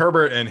I had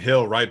Herbert and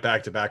Hill right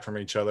back to back from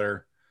each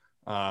other.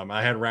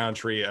 I had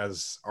Roundtree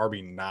as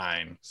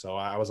RB9, so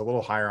I was a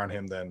little higher on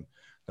him than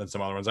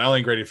some other ones. I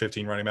only graded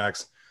 15 running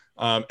backs.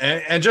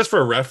 And just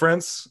for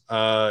reference,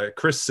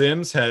 Chris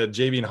Sims had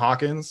Javian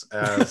Hawkins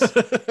as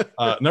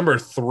number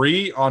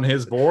 3 on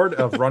his board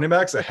of running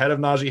backs, ahead of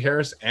Najee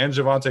Harris and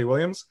Javonte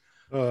Williams.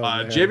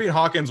 Javian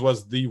Hawkins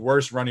was the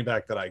worst running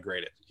back that I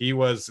graded. He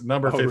was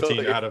number 15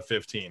 really? out of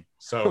 15.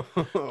 So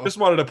just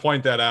wanted to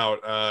point that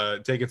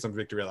out, taking some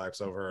victory laps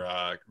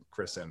over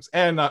Chris Sims.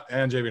 And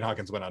Javian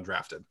Hawkins went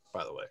undrafted,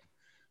 by the way.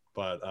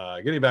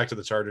 But getting back to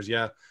the Chargers,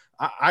 yeah,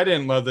 I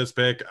didn't love this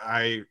pick.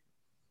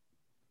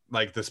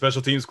 Like the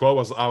special teams quote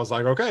was, I was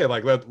like, okay,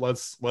 like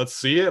let's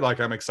see it.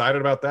 Like I'm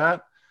excited about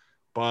that,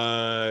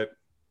 but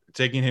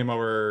taking him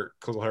over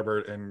Khalil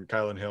Herbert and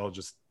Kylan Hill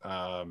just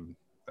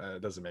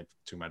doesn't make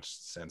too much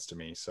sense to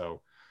me.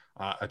 So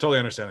I totally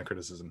understand the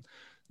criticism.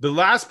 The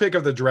last pick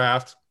of the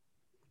draft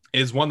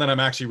is one that I'm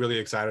actually really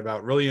excited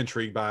about, really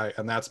intrigued by,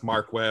 and that's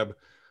Mark Webb.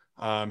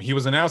 He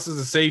was announced as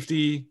a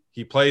safety.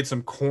 He played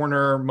some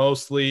corner,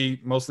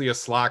 mostly a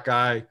slot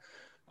guy.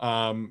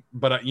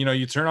 But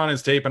you turn on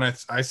his tape and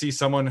I see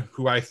someone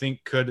who I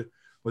think could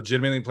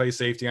legitimately play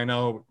safety. I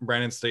know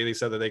Brandon Staley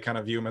said that they kind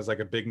of view him as like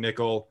a big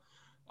nickel.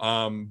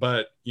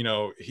 But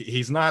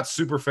he's not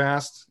super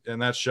fast,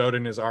 and that showed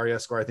in his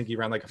RES score. I think he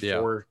ran like a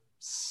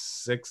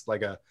 4.6,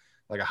 like a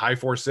high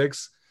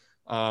 4.6.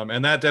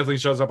 And that definitely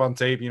shows up on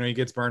tape. He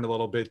gets burned a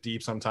little bit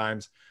deep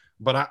sometimes,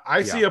 but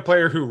I see a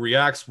player who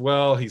reacts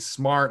well. He's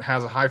smart,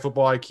 has a high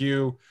football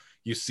IQ.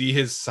 You see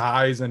his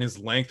size and his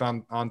length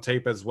on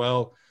tape as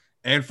well.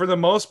 And for the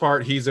most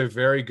part, he's a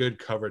very good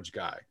coverage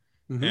guy.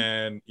 Mm-hmm.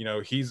 And,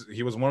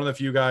 he was one of the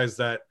few guys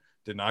that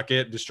did not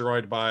get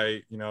destroyed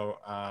by,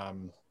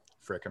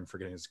 I'm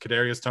forgetting his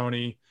Kadarius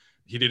Toney.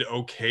 He did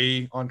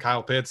okay on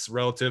Kyle Pitts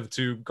relative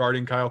to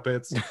guarding Kyle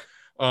Pitts.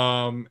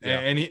 And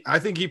I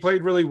think he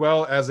played really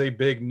well as a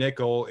big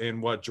nickel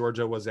in what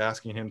Georgia was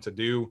asking him to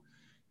do.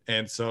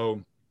 And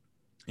so,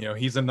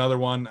 he's another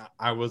one.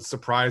 I was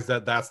surprised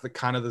that that's the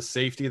kind of the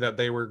safety that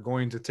they were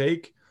going to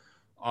take.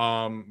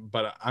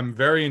 But I'm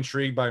very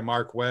intrigued by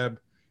Mark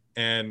Webb.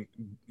 And,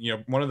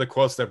 one of the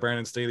quotes that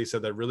Brandon Staley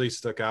said that really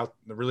stood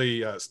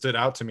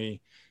out to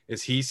me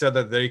is he said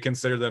that they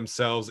consider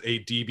themselves a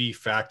DB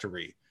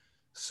factory.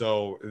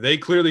 So they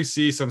clearly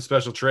see some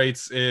special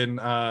traits in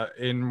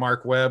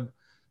Mark Webb,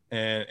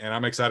 and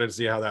I'm excited to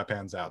see how that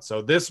pans out.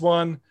 So this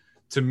one,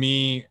 to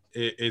me,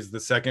 is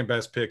the second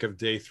best pick of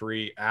day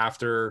 3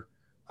 after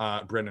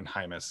Brendan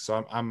Hymus.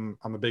 So I'm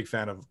a big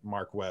fan of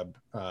Mark Webb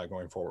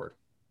going forward.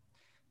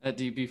 That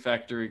DB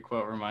factory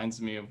quote reminds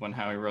me of when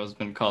Howie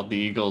Roseman called the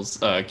Eagles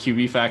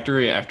QB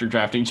factory after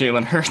drafting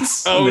Jalen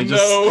Hurts.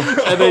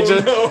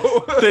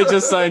 They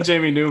just signed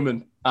Jamie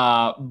Newman.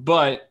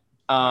 Yeah,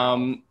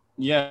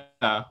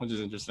 which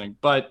is interesting.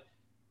 But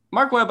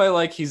Mark Webb, I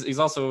like. He's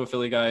also a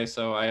Philly guy,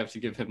 so I have to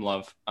give him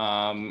love.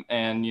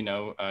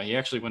 He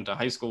actually went to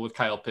high school with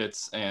Kyle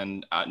Pitts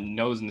and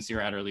knows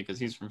Nasir Adderley because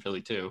he's from Philly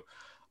too.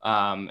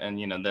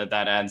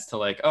 That adds to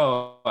like,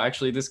 oh,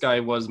 actually this guy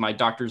was my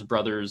doctor's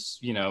brother's,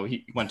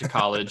 he went to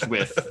college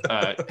with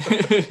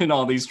in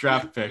all these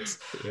draft picks,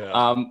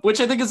 which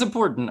I think is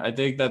important. I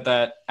think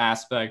that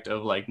aspect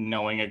of like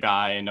knowing a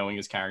guy and knowing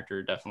his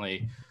character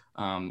definitely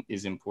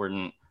is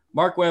important.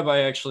 Mark Webb,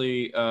 I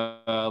actually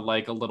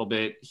like a little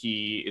bit.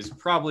 He is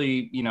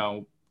probably,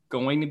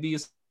 going to be a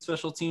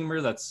special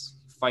teamer that's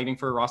fighting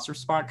for a roster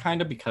spot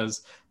kind of,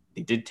 because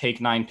they did take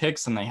 9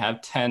 picks and they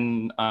have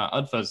 10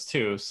 UDFAs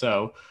too.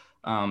 So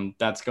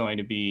that's going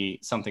to be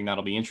something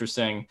that'll be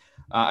interesting.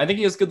 I think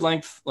he has good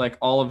length, like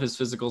all of his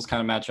physicals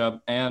kind of match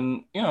up.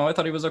 And, I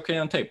thought he was okay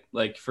on tape.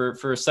 Like for a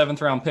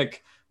 7th round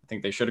pick, I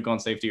think they should have gone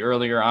safety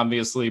earlier,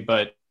 obviously,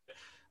 but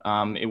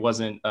it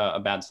wasn't a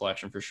bad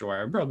selection for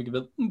sure. I'd probably give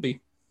it a B.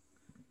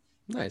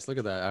 Nice. Look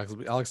at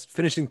that. Alex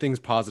finishing things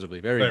positively.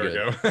 Very there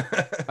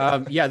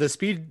good. We go.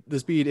 The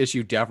speed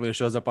issue definitely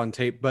shows up on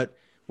tape, but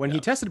when he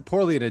tested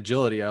poorly in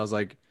agility, I was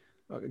like,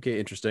 okay,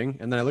 interesting.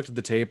 And then I looked at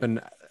the tape and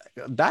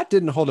that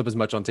didn't hold up as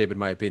much on tape in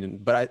my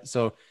opinion.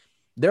 So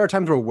there are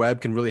times where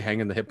Webb can really hang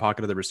in the hip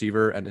pocket of the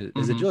receiver and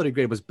his agility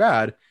grade was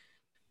bad.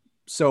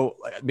 So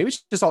maybe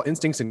it's just all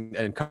instincts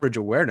and coverage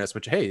awareness,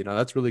 which, hey,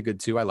 that's really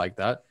good too. I like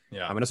that.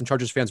 Yeah. I know some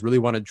Chargers fans really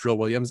want to drill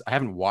Williams. I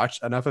haven't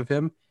watched enough of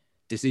him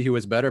to see who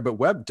is better, but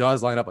Webb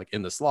does line up like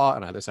in the slot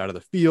on either side of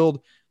the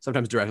field,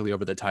 sometimes directly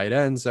over the tight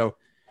end. So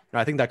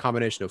I think that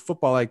combination of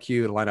football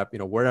IQ to line up,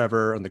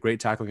 wherever, and the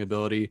great tackling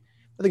ability,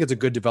 I think it's a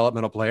good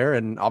developmental player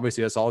and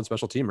obviously a solid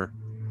special teamer.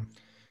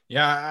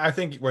 Yeah, I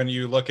think when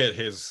you look at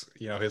his,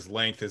 his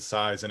length, his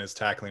size, and his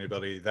tackling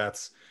ability,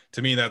 that's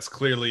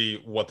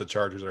clearly what the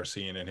Chargers are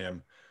seeing in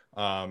him.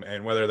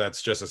 And whether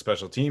that's just a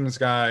special teams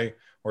guy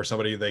or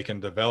somebody they can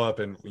develop,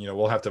 and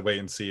we'll have to wait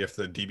and see if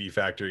the DB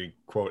factory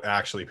quote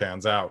actually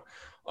pans out.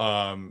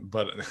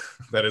 But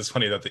that is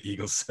funny that the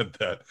Eagles said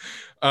that.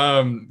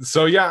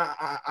 So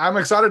yeah, I'm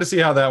excited to see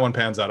how that one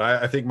pans out.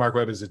 I think Mark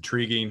Webb is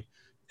intriguing,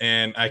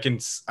 And I can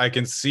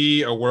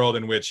see a world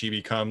in which he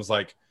becomes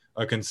like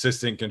a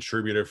consistent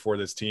contributor for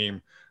this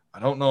team. I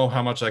don't know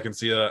how much I can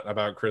see that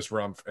about Chris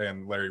Rumph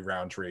and Larry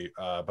Roundtree,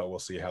 but we'll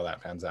see how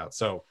that pans out.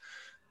 So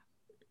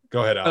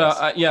go ahead, Alex.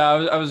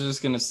 I was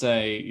just going to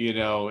say,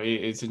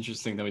 it's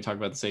interesting that we talk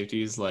about the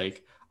safeties.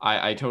 Like,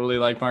 I totally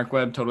like Mark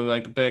Webb, totally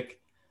like the pick.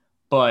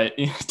 But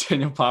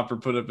Daniel Popper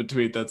put up a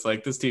tweet that's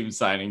like, this team's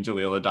signing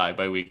Jaleel Adai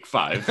by week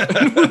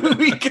 5.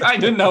 We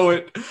kind of know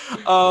it.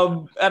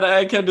 And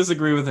I can't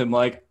disagree with him.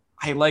 Like,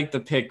 I like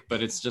the pick,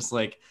 but it's just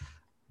like,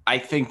 I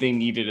think they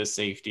needed a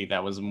safety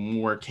that was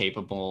more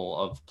capable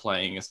of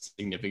playing a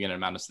significant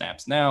amount of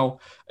snaps now,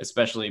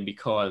 especially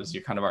because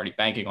you're kind of already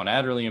banking on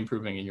Adderley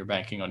improving and you're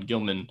banking on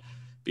Gilman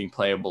being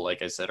playable,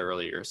 like I said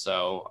earlier.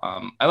 So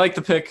I like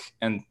the pick,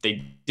 and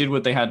they did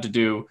what they had to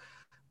do.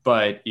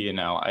 But,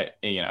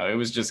 it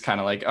was just kind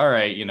of like, all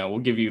right, we'll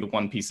give you the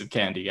one piece of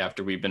candy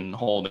after we've been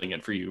holding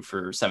it for you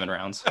for 7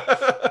 rounds.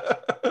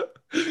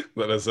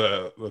 That's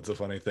a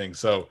funny thing.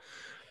 So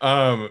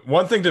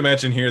one thing to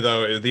mention here,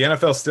 though, is the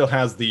NFL still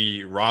has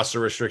the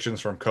roster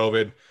restrictions from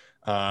COVID.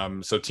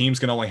 So teams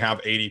can only have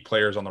 80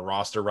 players on the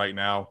roster right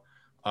now.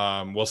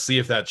 We'll see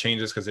if that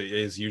changes, because it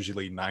is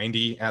usually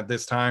 90 at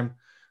this time.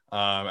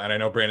 And I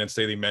know Brandon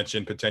Staley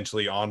mentioned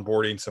potentially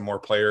onboarding some more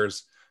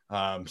players.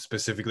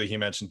 Specifically, he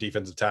mentioned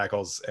defensive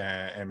tackles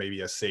and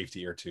maybe a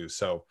safety or two.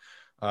 So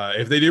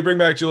if they do bring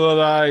back Jaleel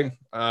Adai,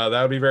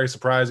 that would be very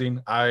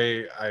surprising.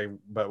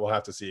 But we'll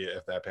have to see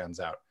if that pans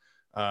out.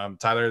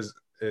 Tyler,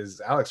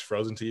 is Alex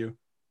frozen to you?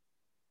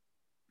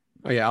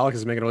 Oh yeah, Alex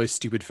is making a really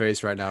stupid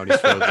face right now, and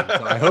he's frozen.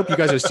 So I hope you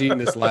guys are seeing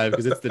this live,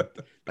 because it's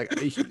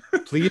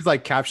please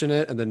caption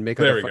it and then make.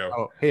 There we go.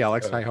 Oh, hey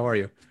Alex, hi, how are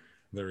you?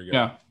 There we go.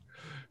 Yeah.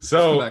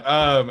 So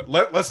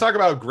let's talk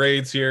about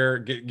grades here,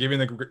 giving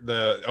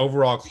the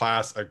overall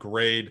class a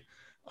grade.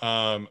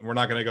 We're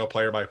not going to go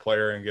player by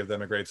player and give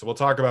them a grade. So we'll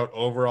talk about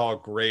overall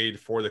grade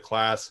for the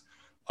class,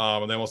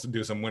 and then we'll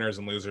do some winners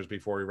and losers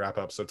before we wrap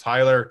up. So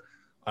Tyler,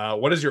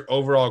 what is your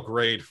overall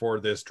grade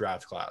for this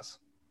draft class?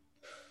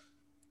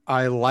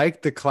 I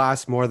like the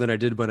class more than I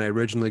did when I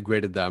originally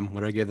graded them,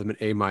 when I gave them an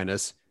A-,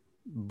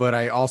 but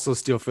I also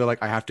still feel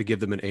like I have to give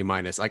them an A-.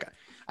 Like,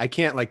 I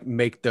can't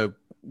make the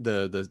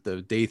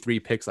day 3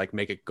 picks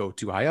make it go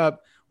too high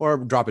up or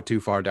drop it too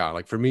far down.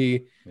 Like, for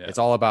me, It's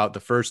all about the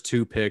first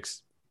 2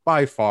 picks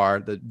by far,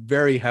 the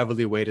very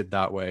heavily weighted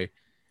that way.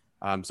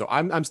 So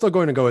I'm still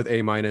going to go with A-,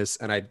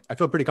 and I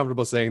feel pretty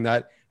comfortable saying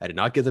that. I did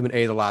not give them an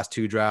A the last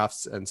 2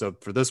 drafts, and so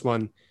for this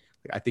one,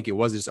 I think it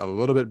was just a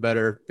little bit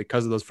better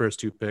because of those first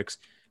 2 picks.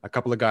 A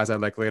couple of guys I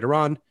like later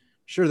on.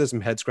 Sure, there's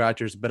some head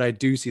scratchers, but I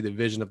do see the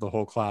vision of the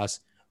whole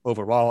class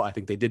overall. I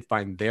think they did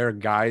find their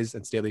guys,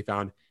 and Staley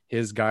found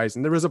his guys,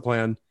 and there was a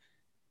plan.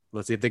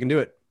 Let's see if they can do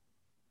it.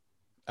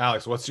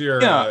 Alex, what's your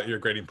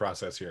grading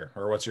process here,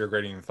 or what's your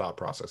grading thought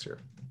process here?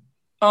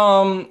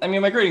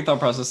 My grading thought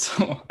process.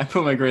 I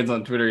put my grades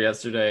on Twitter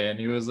yesterday, and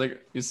he was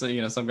like,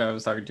 some guy I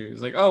was talking to, he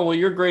was like, oh, well,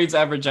 your grades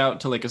average out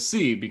to a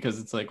C, because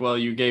it's like, well,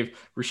 you gave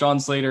Rashawn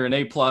Slater an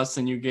A+,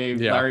 and you gave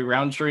Larry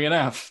Roundtree an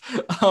F.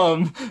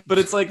 But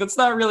it's like, that's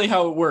not really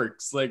how it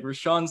works. Like,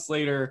 Rashawn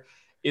Slater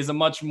is a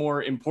much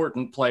more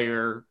important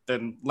player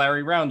than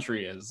Larry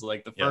Roundtree is.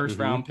 Like, the first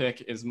round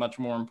pick is much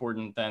more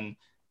important than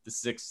the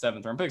 6th,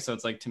 7th round pick. So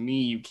it's like, to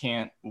me, you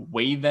can't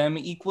weigh them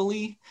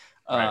equally.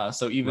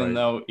 So even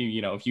though,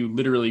 if you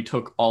literally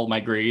took all my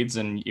grades,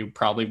 and you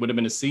probably would have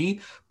been a C,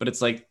 but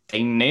it's like,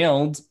 they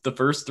nailed the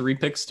first 3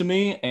 picks to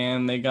me,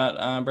 and they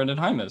got Brendan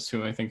Hymas,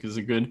 who I think is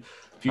a good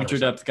future 100%.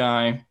 Depth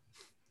guy.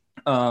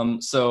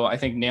 So I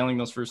think nailing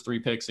those first 3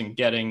 picks and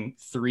getting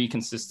 3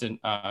 consistent,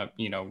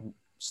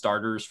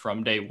 starters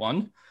from day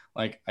 1,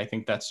 I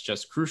think that's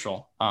just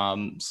crucial.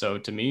 So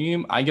to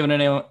me, I give it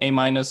an A-.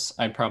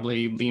 I'd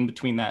probably lean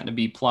between that and a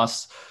B+.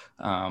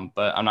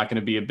 But I'm not going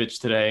to be a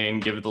bitch today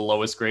and give it the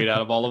lowest grade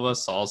out of all of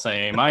us. So I'll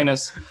say A-.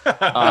 That's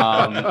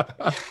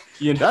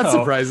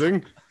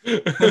surprising.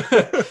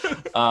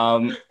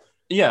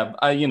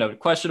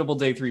 Questionable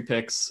day 3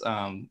 picks,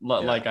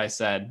 like I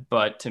said.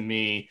 But to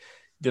me,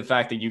 the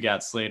fact that you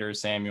got Slater,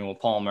 Samuel,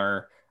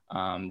 Palmer,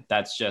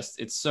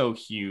 it's so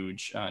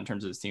huge in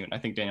terms of this team. And I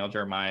think Daniel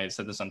Jeremiah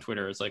said this on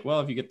Twitter. It's like,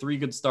 well, if you get 3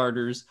 good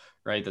starters,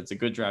 right, that's a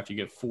good draft. You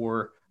get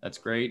 4, that's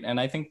great. And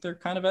I think they're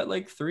kind of at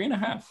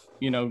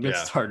 3.5, good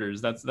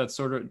starters. That's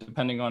sort of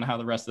depending on how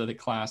the rest of the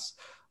class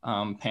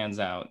pans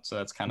out. So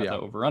that's kind of the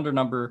over-under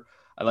number.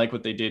 I like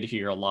what they did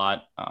here a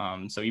lot.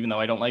 So even though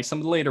I don't like some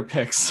of the later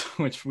picks,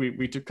 which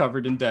we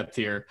covered in depth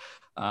here,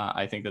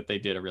 I think that they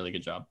did a really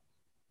good job.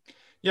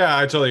 Yeah,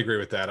 I totally agree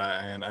with that.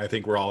 And I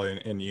think we're all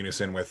in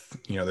unison with,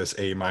 this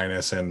A-, and,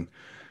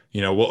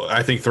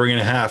 I think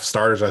 3.5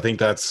 starters, I think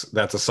that's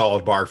a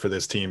solid bar for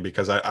this team,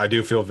 because I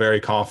do feel very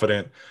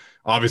confident,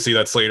 obviously,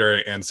 that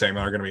Slater and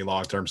Samuel are going to be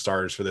long-term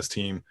starters for this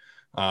team.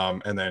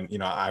 And then,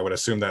 I would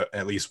assume that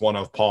at least one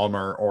of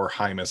Palmer or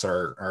Hymas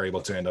are able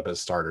to end up as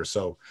starters.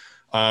 So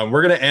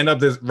we're going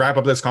to wrap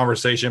up this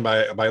conversation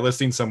by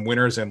listing some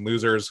winners and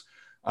losers.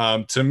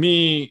 To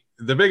me,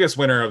 the biggest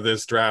winner of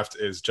this draft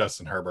is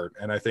Justin Herbert.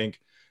 And I think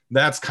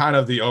that's kind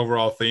of the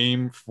overall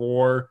theme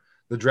for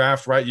the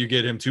draft, right? You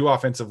get him 2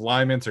 offensive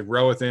linemen to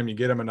grow with him. You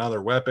get him another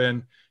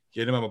weapon,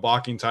 get him a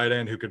blocking tight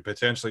end who could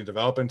potentially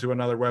develop into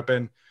another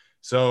weapon.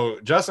 So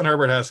Justin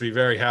Herbert has to be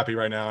very happy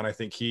right now. And I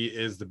think he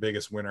is the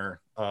biggest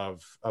winner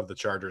of the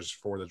Chargers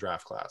for the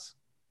draft class.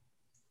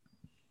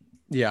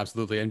 Yeah,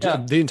 absolutely. And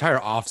the entire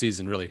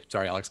offseason, really.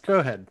 Sorry, Alex, go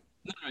ahead.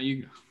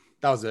 No,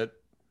 that was it.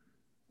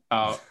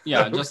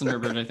 Yeah, Justin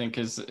Herbert, I think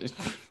is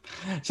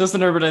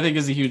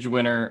a huge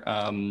winner.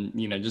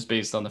 Just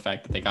based on the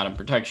fact that they got him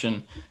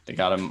protection, they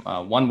got him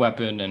one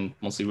weapon, and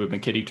we'll see what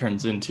McKitty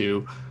turns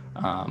into.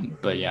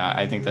 But yeah,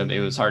 I think that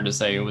it was hard to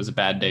say it was a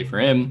bad day for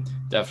him.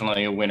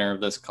 Definitely a winner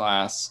of this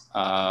class.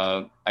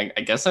 I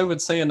guess I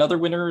would say another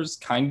winner is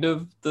kind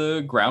of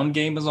the ground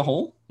game as a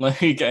whole.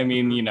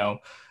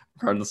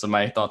 Regardless of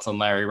my thoughts on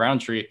Larry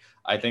Roundtree,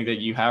 I think that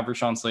you have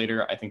Rashawn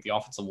Slater. I think the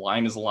offensive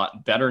line is a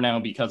lot better now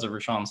because of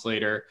Rashawn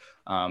Slater.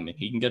 And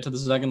he can get to the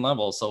second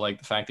level. So like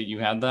the fact that you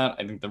had that,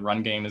 I think the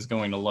run game is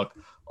going to look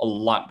a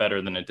lot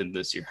better than it did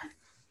this year.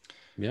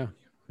 Yeah.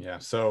 Yeah.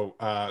 So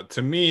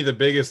to me, the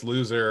biggest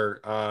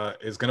loser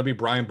is going to be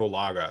Brian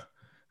Bulaga.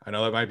 I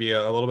know that might be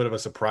a little bit of a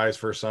surprise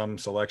for some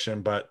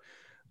selection, but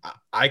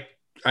I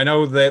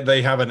know that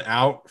they have an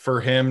out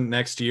for him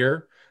next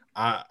year.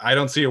 I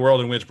don't see a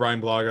world in which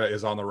Brian Bulaga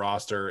is on the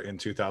roster in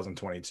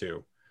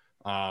 2022.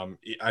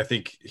 I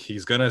think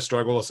he's going to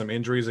struggle with some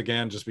injuries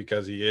again, just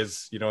because he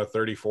is, a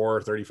 34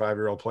 or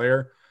 35-year-old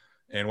player.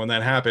 And when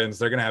that happens,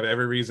 they're going to have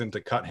every reason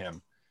to cut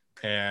him.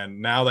 And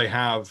now they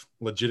have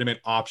legitimate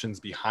options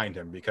behind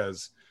him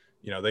because,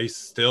 they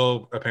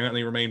still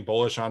apparently remain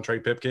bullish on Trey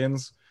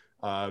Pipkins.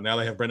 Now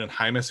they have Brendan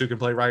Hymas who can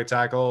play right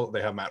tackle.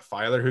 They have Matt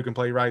Filer who can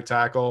play right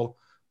tackle,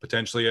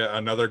 potentially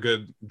another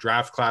good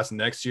draft class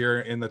next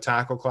year in the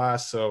tackle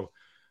class. So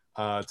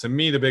to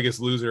me, the biggest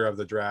loser of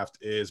the draft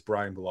is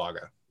Brian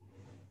Bulaga.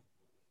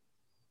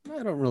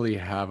 I don't really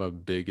have a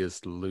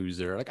biggest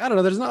loser. I don't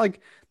know. There's not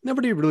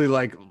nobody really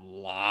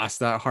lost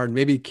that hard.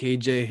 Maybe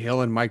KJ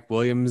Hill and Mike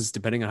Williams,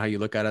 depending on how you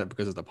look at it,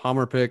 because of the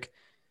Palmer pick.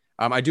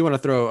 I do want to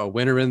throw a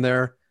winner in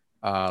there.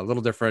 A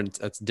little different.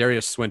 That's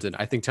Darius Swinton.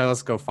 I think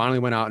Telesco finally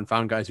went out and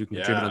found guys who can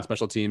contribute on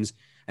special teams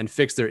and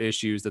fix their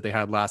issues that they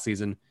had last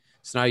season.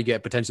 So now you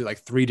get potentially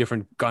 3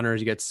 different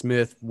gunners. You get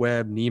Smith,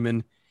 Webb,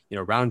 Neiman,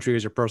 Roundtree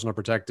is your personal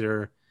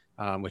protector,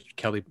 which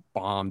Kelly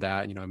bombed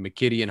that,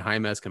 McKitty and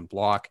Hymes can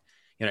block.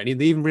 They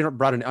even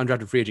brought an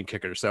undrafted free agent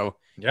kicker. So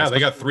yeah, they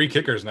got 3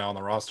 kickers now on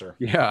the roster.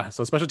 Yeah.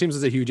 So special teams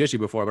is a huge issue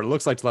before, but it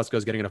looks like Telesco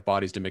is getting enough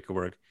bodies to make it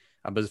work.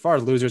 But as far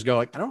as losers go,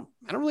 I don't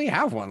really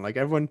have one.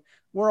 Everyone,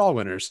 we're all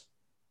winners.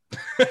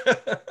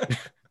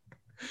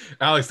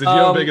 Alex, did you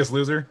have a biggest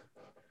loser?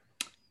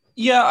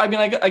 Yeah,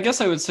 I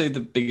guess I would say the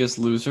biggest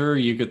loser.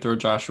 You could throw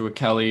Joshua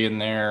Kelly in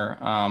there,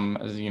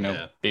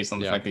 based on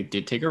the fact they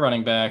did take a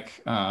running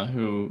back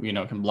who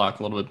can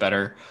block a little bit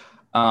better.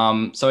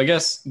 So I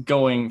guess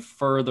going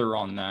further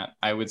on that,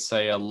 I would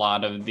say a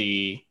lot of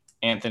the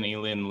Anthony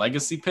Lynn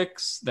legacy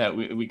picks that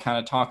we kind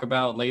of talk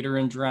about later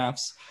in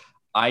drafts.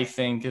 I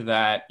think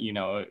that,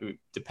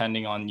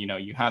 depending on,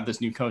 you have this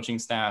new coaching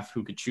staff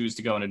who could choose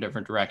to go in a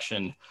different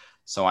direction.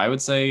 So I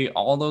would say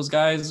all those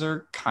guys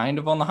are kind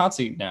of on the hot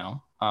seat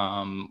now.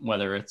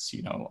 Whether it's,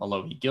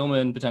 Alohi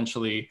Gilman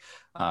potentially,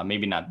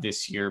 maybe not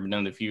this year, but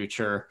in the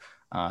future,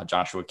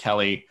 Joshua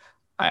Kelly.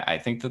 I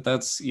think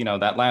that's,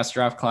 that last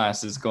draft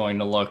class is going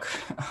to look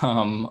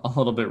a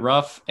little bit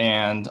rough,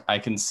 and I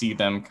can see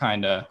them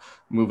kind of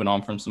moving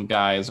on from some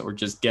guys or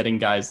just getting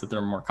guys that they're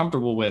more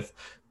comfortable with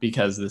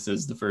because this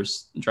is the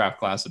first draft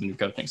class of a new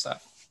coaching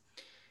staff.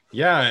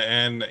 Yeah.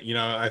 And,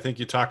 I think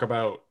you talk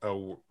about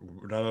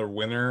another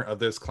winner of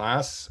this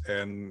class,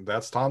 and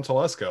that's Tom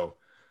Telesco.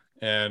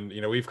 And,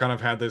 we've kind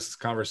of had this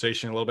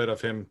conversation a little bit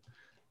of him,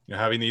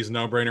 having these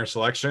no-brainer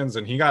selections,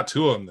 and he got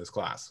 2 of them this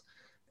class.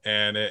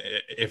 And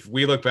if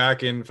we look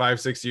back in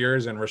 5-6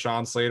 years and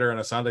Rashawn Slater and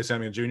Asante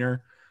Samuel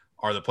Jr.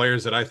 are the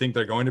players that I think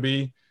they're going to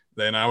be,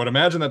 then I would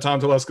imagine that Tom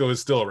Telesco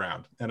is still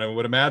around. And I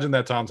would imagine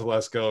that Tom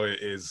Telesco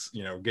is,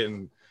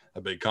 getting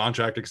a big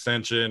contract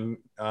extension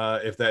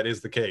if that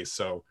is the case.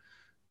 So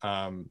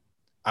I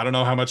don't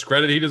know how much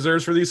credit he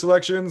deserves for these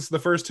selections, the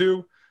first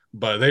 2,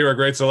 but they were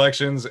great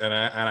selections, and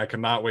I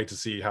cannot wait to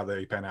see how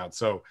they pan out.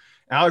 So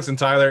Alex and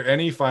Tyler,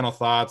 any final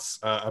thoughts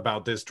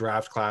about this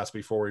draft class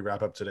before we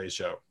wrap up today's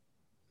show?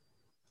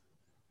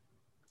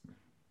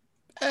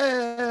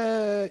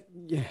 Yeah.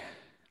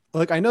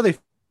 I know they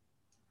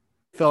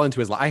fell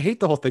into his lap. I hate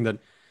the whole thing that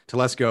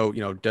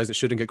Telesco,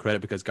 shouldn't get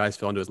credit because guys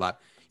fell into his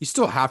lap. You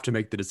still have to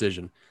make the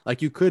decision.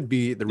 You could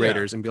be the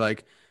Raiders and be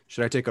like,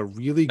 should I take a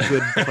really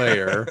good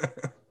player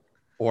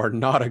or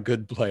not a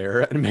good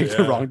player and make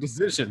the wrong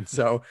decision?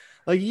 So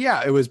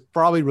it was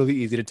probably really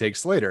easy to take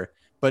Slater,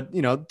 but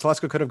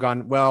Telesco could have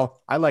gone,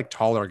 well, I like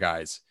taller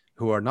guys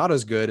who are not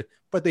as good,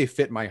 but they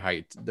fit my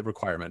height, the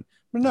requirement.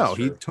 But no,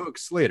 he took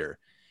Slater.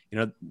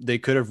 They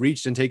could have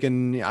reached and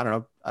taken, I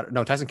don't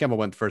know. Tyson Campbell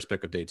went the first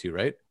pick of day 2,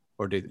 right?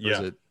 Or was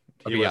it?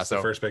 He was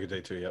the first pick of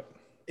day 2. Yep.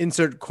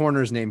 Insert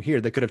corner's name here.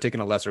 They could have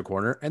taken a lesser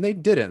corner, and they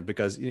didn't,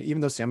 because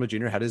even though Samuel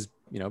Jr. had his,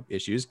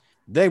 issues,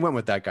 they went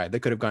with that guy. They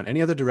could have gone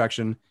any other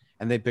direction,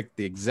 and they picked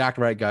the exact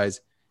right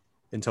guys.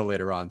 until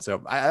later on.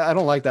 So I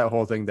don't like that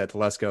whole thing that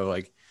Telesco,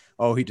 like,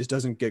 oh, he just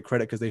doesn't get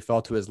credit because they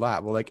fell to his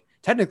lap. Well, like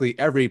technically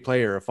every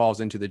player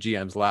falls into the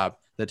GM's lap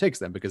that takes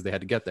them because they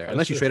had to get there,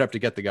 unless you trade up to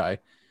get the guy.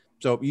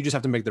 So you just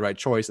have to make the right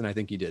choice. And I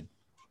think he did.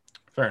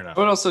 Fair enough.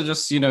 But also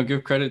just,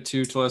 give credit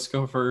to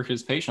Telesco for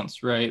his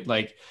patience, right?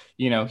 Like,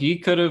 he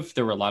could have,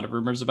 there were a lot of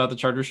rumors about the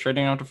Chargers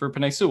trading out for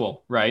Penei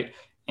Sewell, right?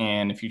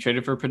 And if you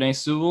traded for Penei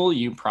Sewell,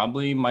 you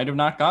probably might have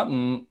not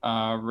gotten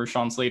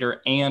Rashawn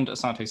Slater and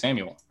Asante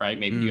Samuel, right?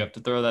 Maybe you have to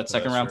throw that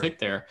second round pick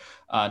there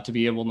to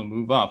be able to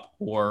move up,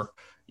 or,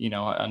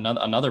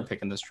 another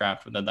pick in this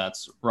draft, whether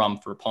that's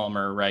Rumph or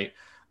Palmer, right?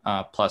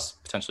 Plus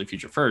potentially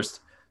future first.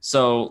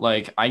 So,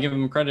 like, I give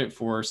him credit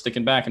for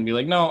sticking back and be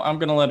like, no, I'm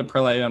going to let it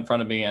play in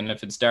front of me. And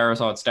if it's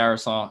Darrisaw, it's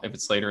Darrisaw. If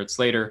it's Slater, it's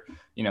Slater.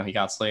 He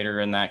got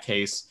Slater in that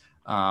case.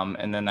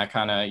 And then that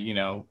kind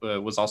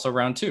of, was also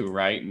round 2,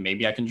 right?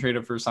 Maybe I can trade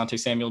it for Asante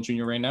Samuel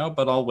Jr. right now,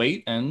 but I'll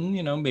wait. And,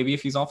 maybe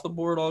if he's off the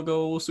board, I'll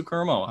go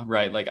Sukuramoa,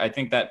 right? Like, I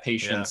think that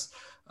patience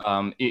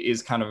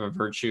is kind of a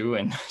virtue.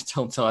 And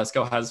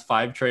Telesco has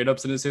 5 trade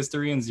ups in his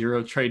history and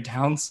 0 trade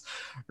downs,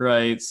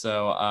 right?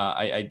 So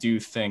I do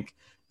think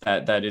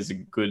that is a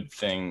good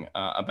thing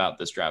about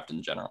this draft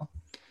in general.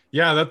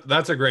 Yeah,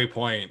 that's a great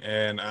point.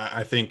 And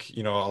I think,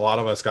 a lot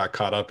of us got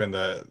caught up in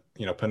the,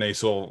 Penei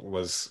Sewell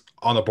was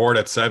on the board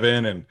at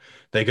 7 and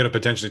they could have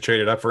potentially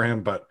traded up for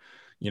him. But,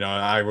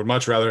 I would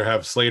much rather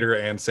have Slater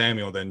and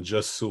Samuel than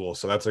just Sewell.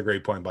 So that's a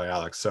great point by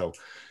Alex. So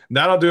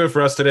that'll do it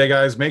for us today,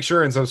 guys. Make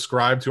sure and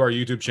subscribe to our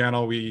YouTube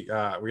channel. We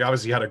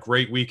obviously had a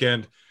great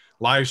weekend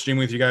live stream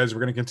with you guys.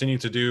 We're going to continue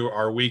to do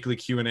our weekly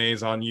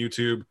Q&As on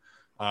YouTube.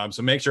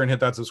 So make sure and hit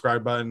that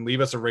subscribe button.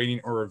 Leave us a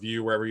rating or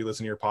review wherever you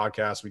listen to your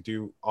podcast. We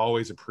do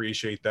always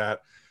appreciate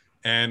that.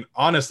 And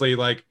honestly,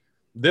 like,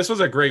 this was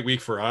a great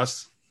week for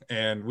us,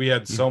 and we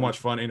had so much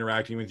fun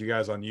interacting with you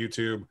guys on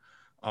YouTube.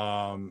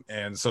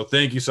 And so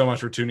thank you so much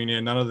for tuning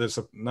in. None of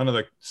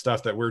the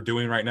stuff that we're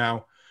doing right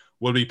now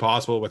would be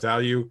possible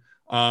without you.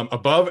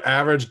 Above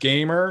Average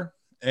Gamer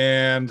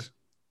and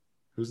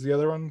who's the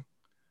other one?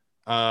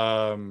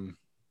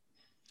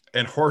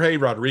 And Jorge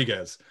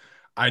Rodriguez.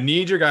 I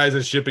need your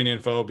guys' shipping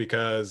info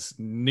because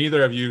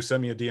neither of you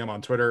sent me a DM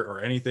on Twitter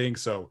or anything.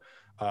 So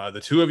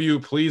the 2 of you,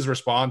 please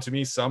respond to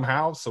me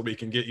somehow so we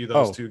can get you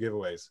those 2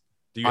 giveaways.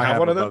 Do you have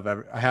one of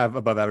them? I have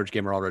Above Average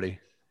Gamer already.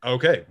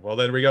 Okay. Well,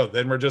 then we go.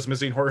 Then we're just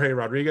missing Jorge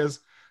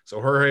Rodriguez.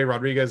 So Jorge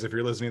Rodriguez, if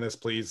you're listening to this,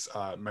 please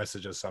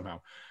message us somehow.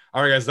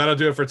 All right, guys, that'll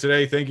do it for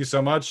today. Thank you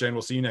so much, and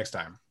we'll see you next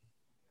time.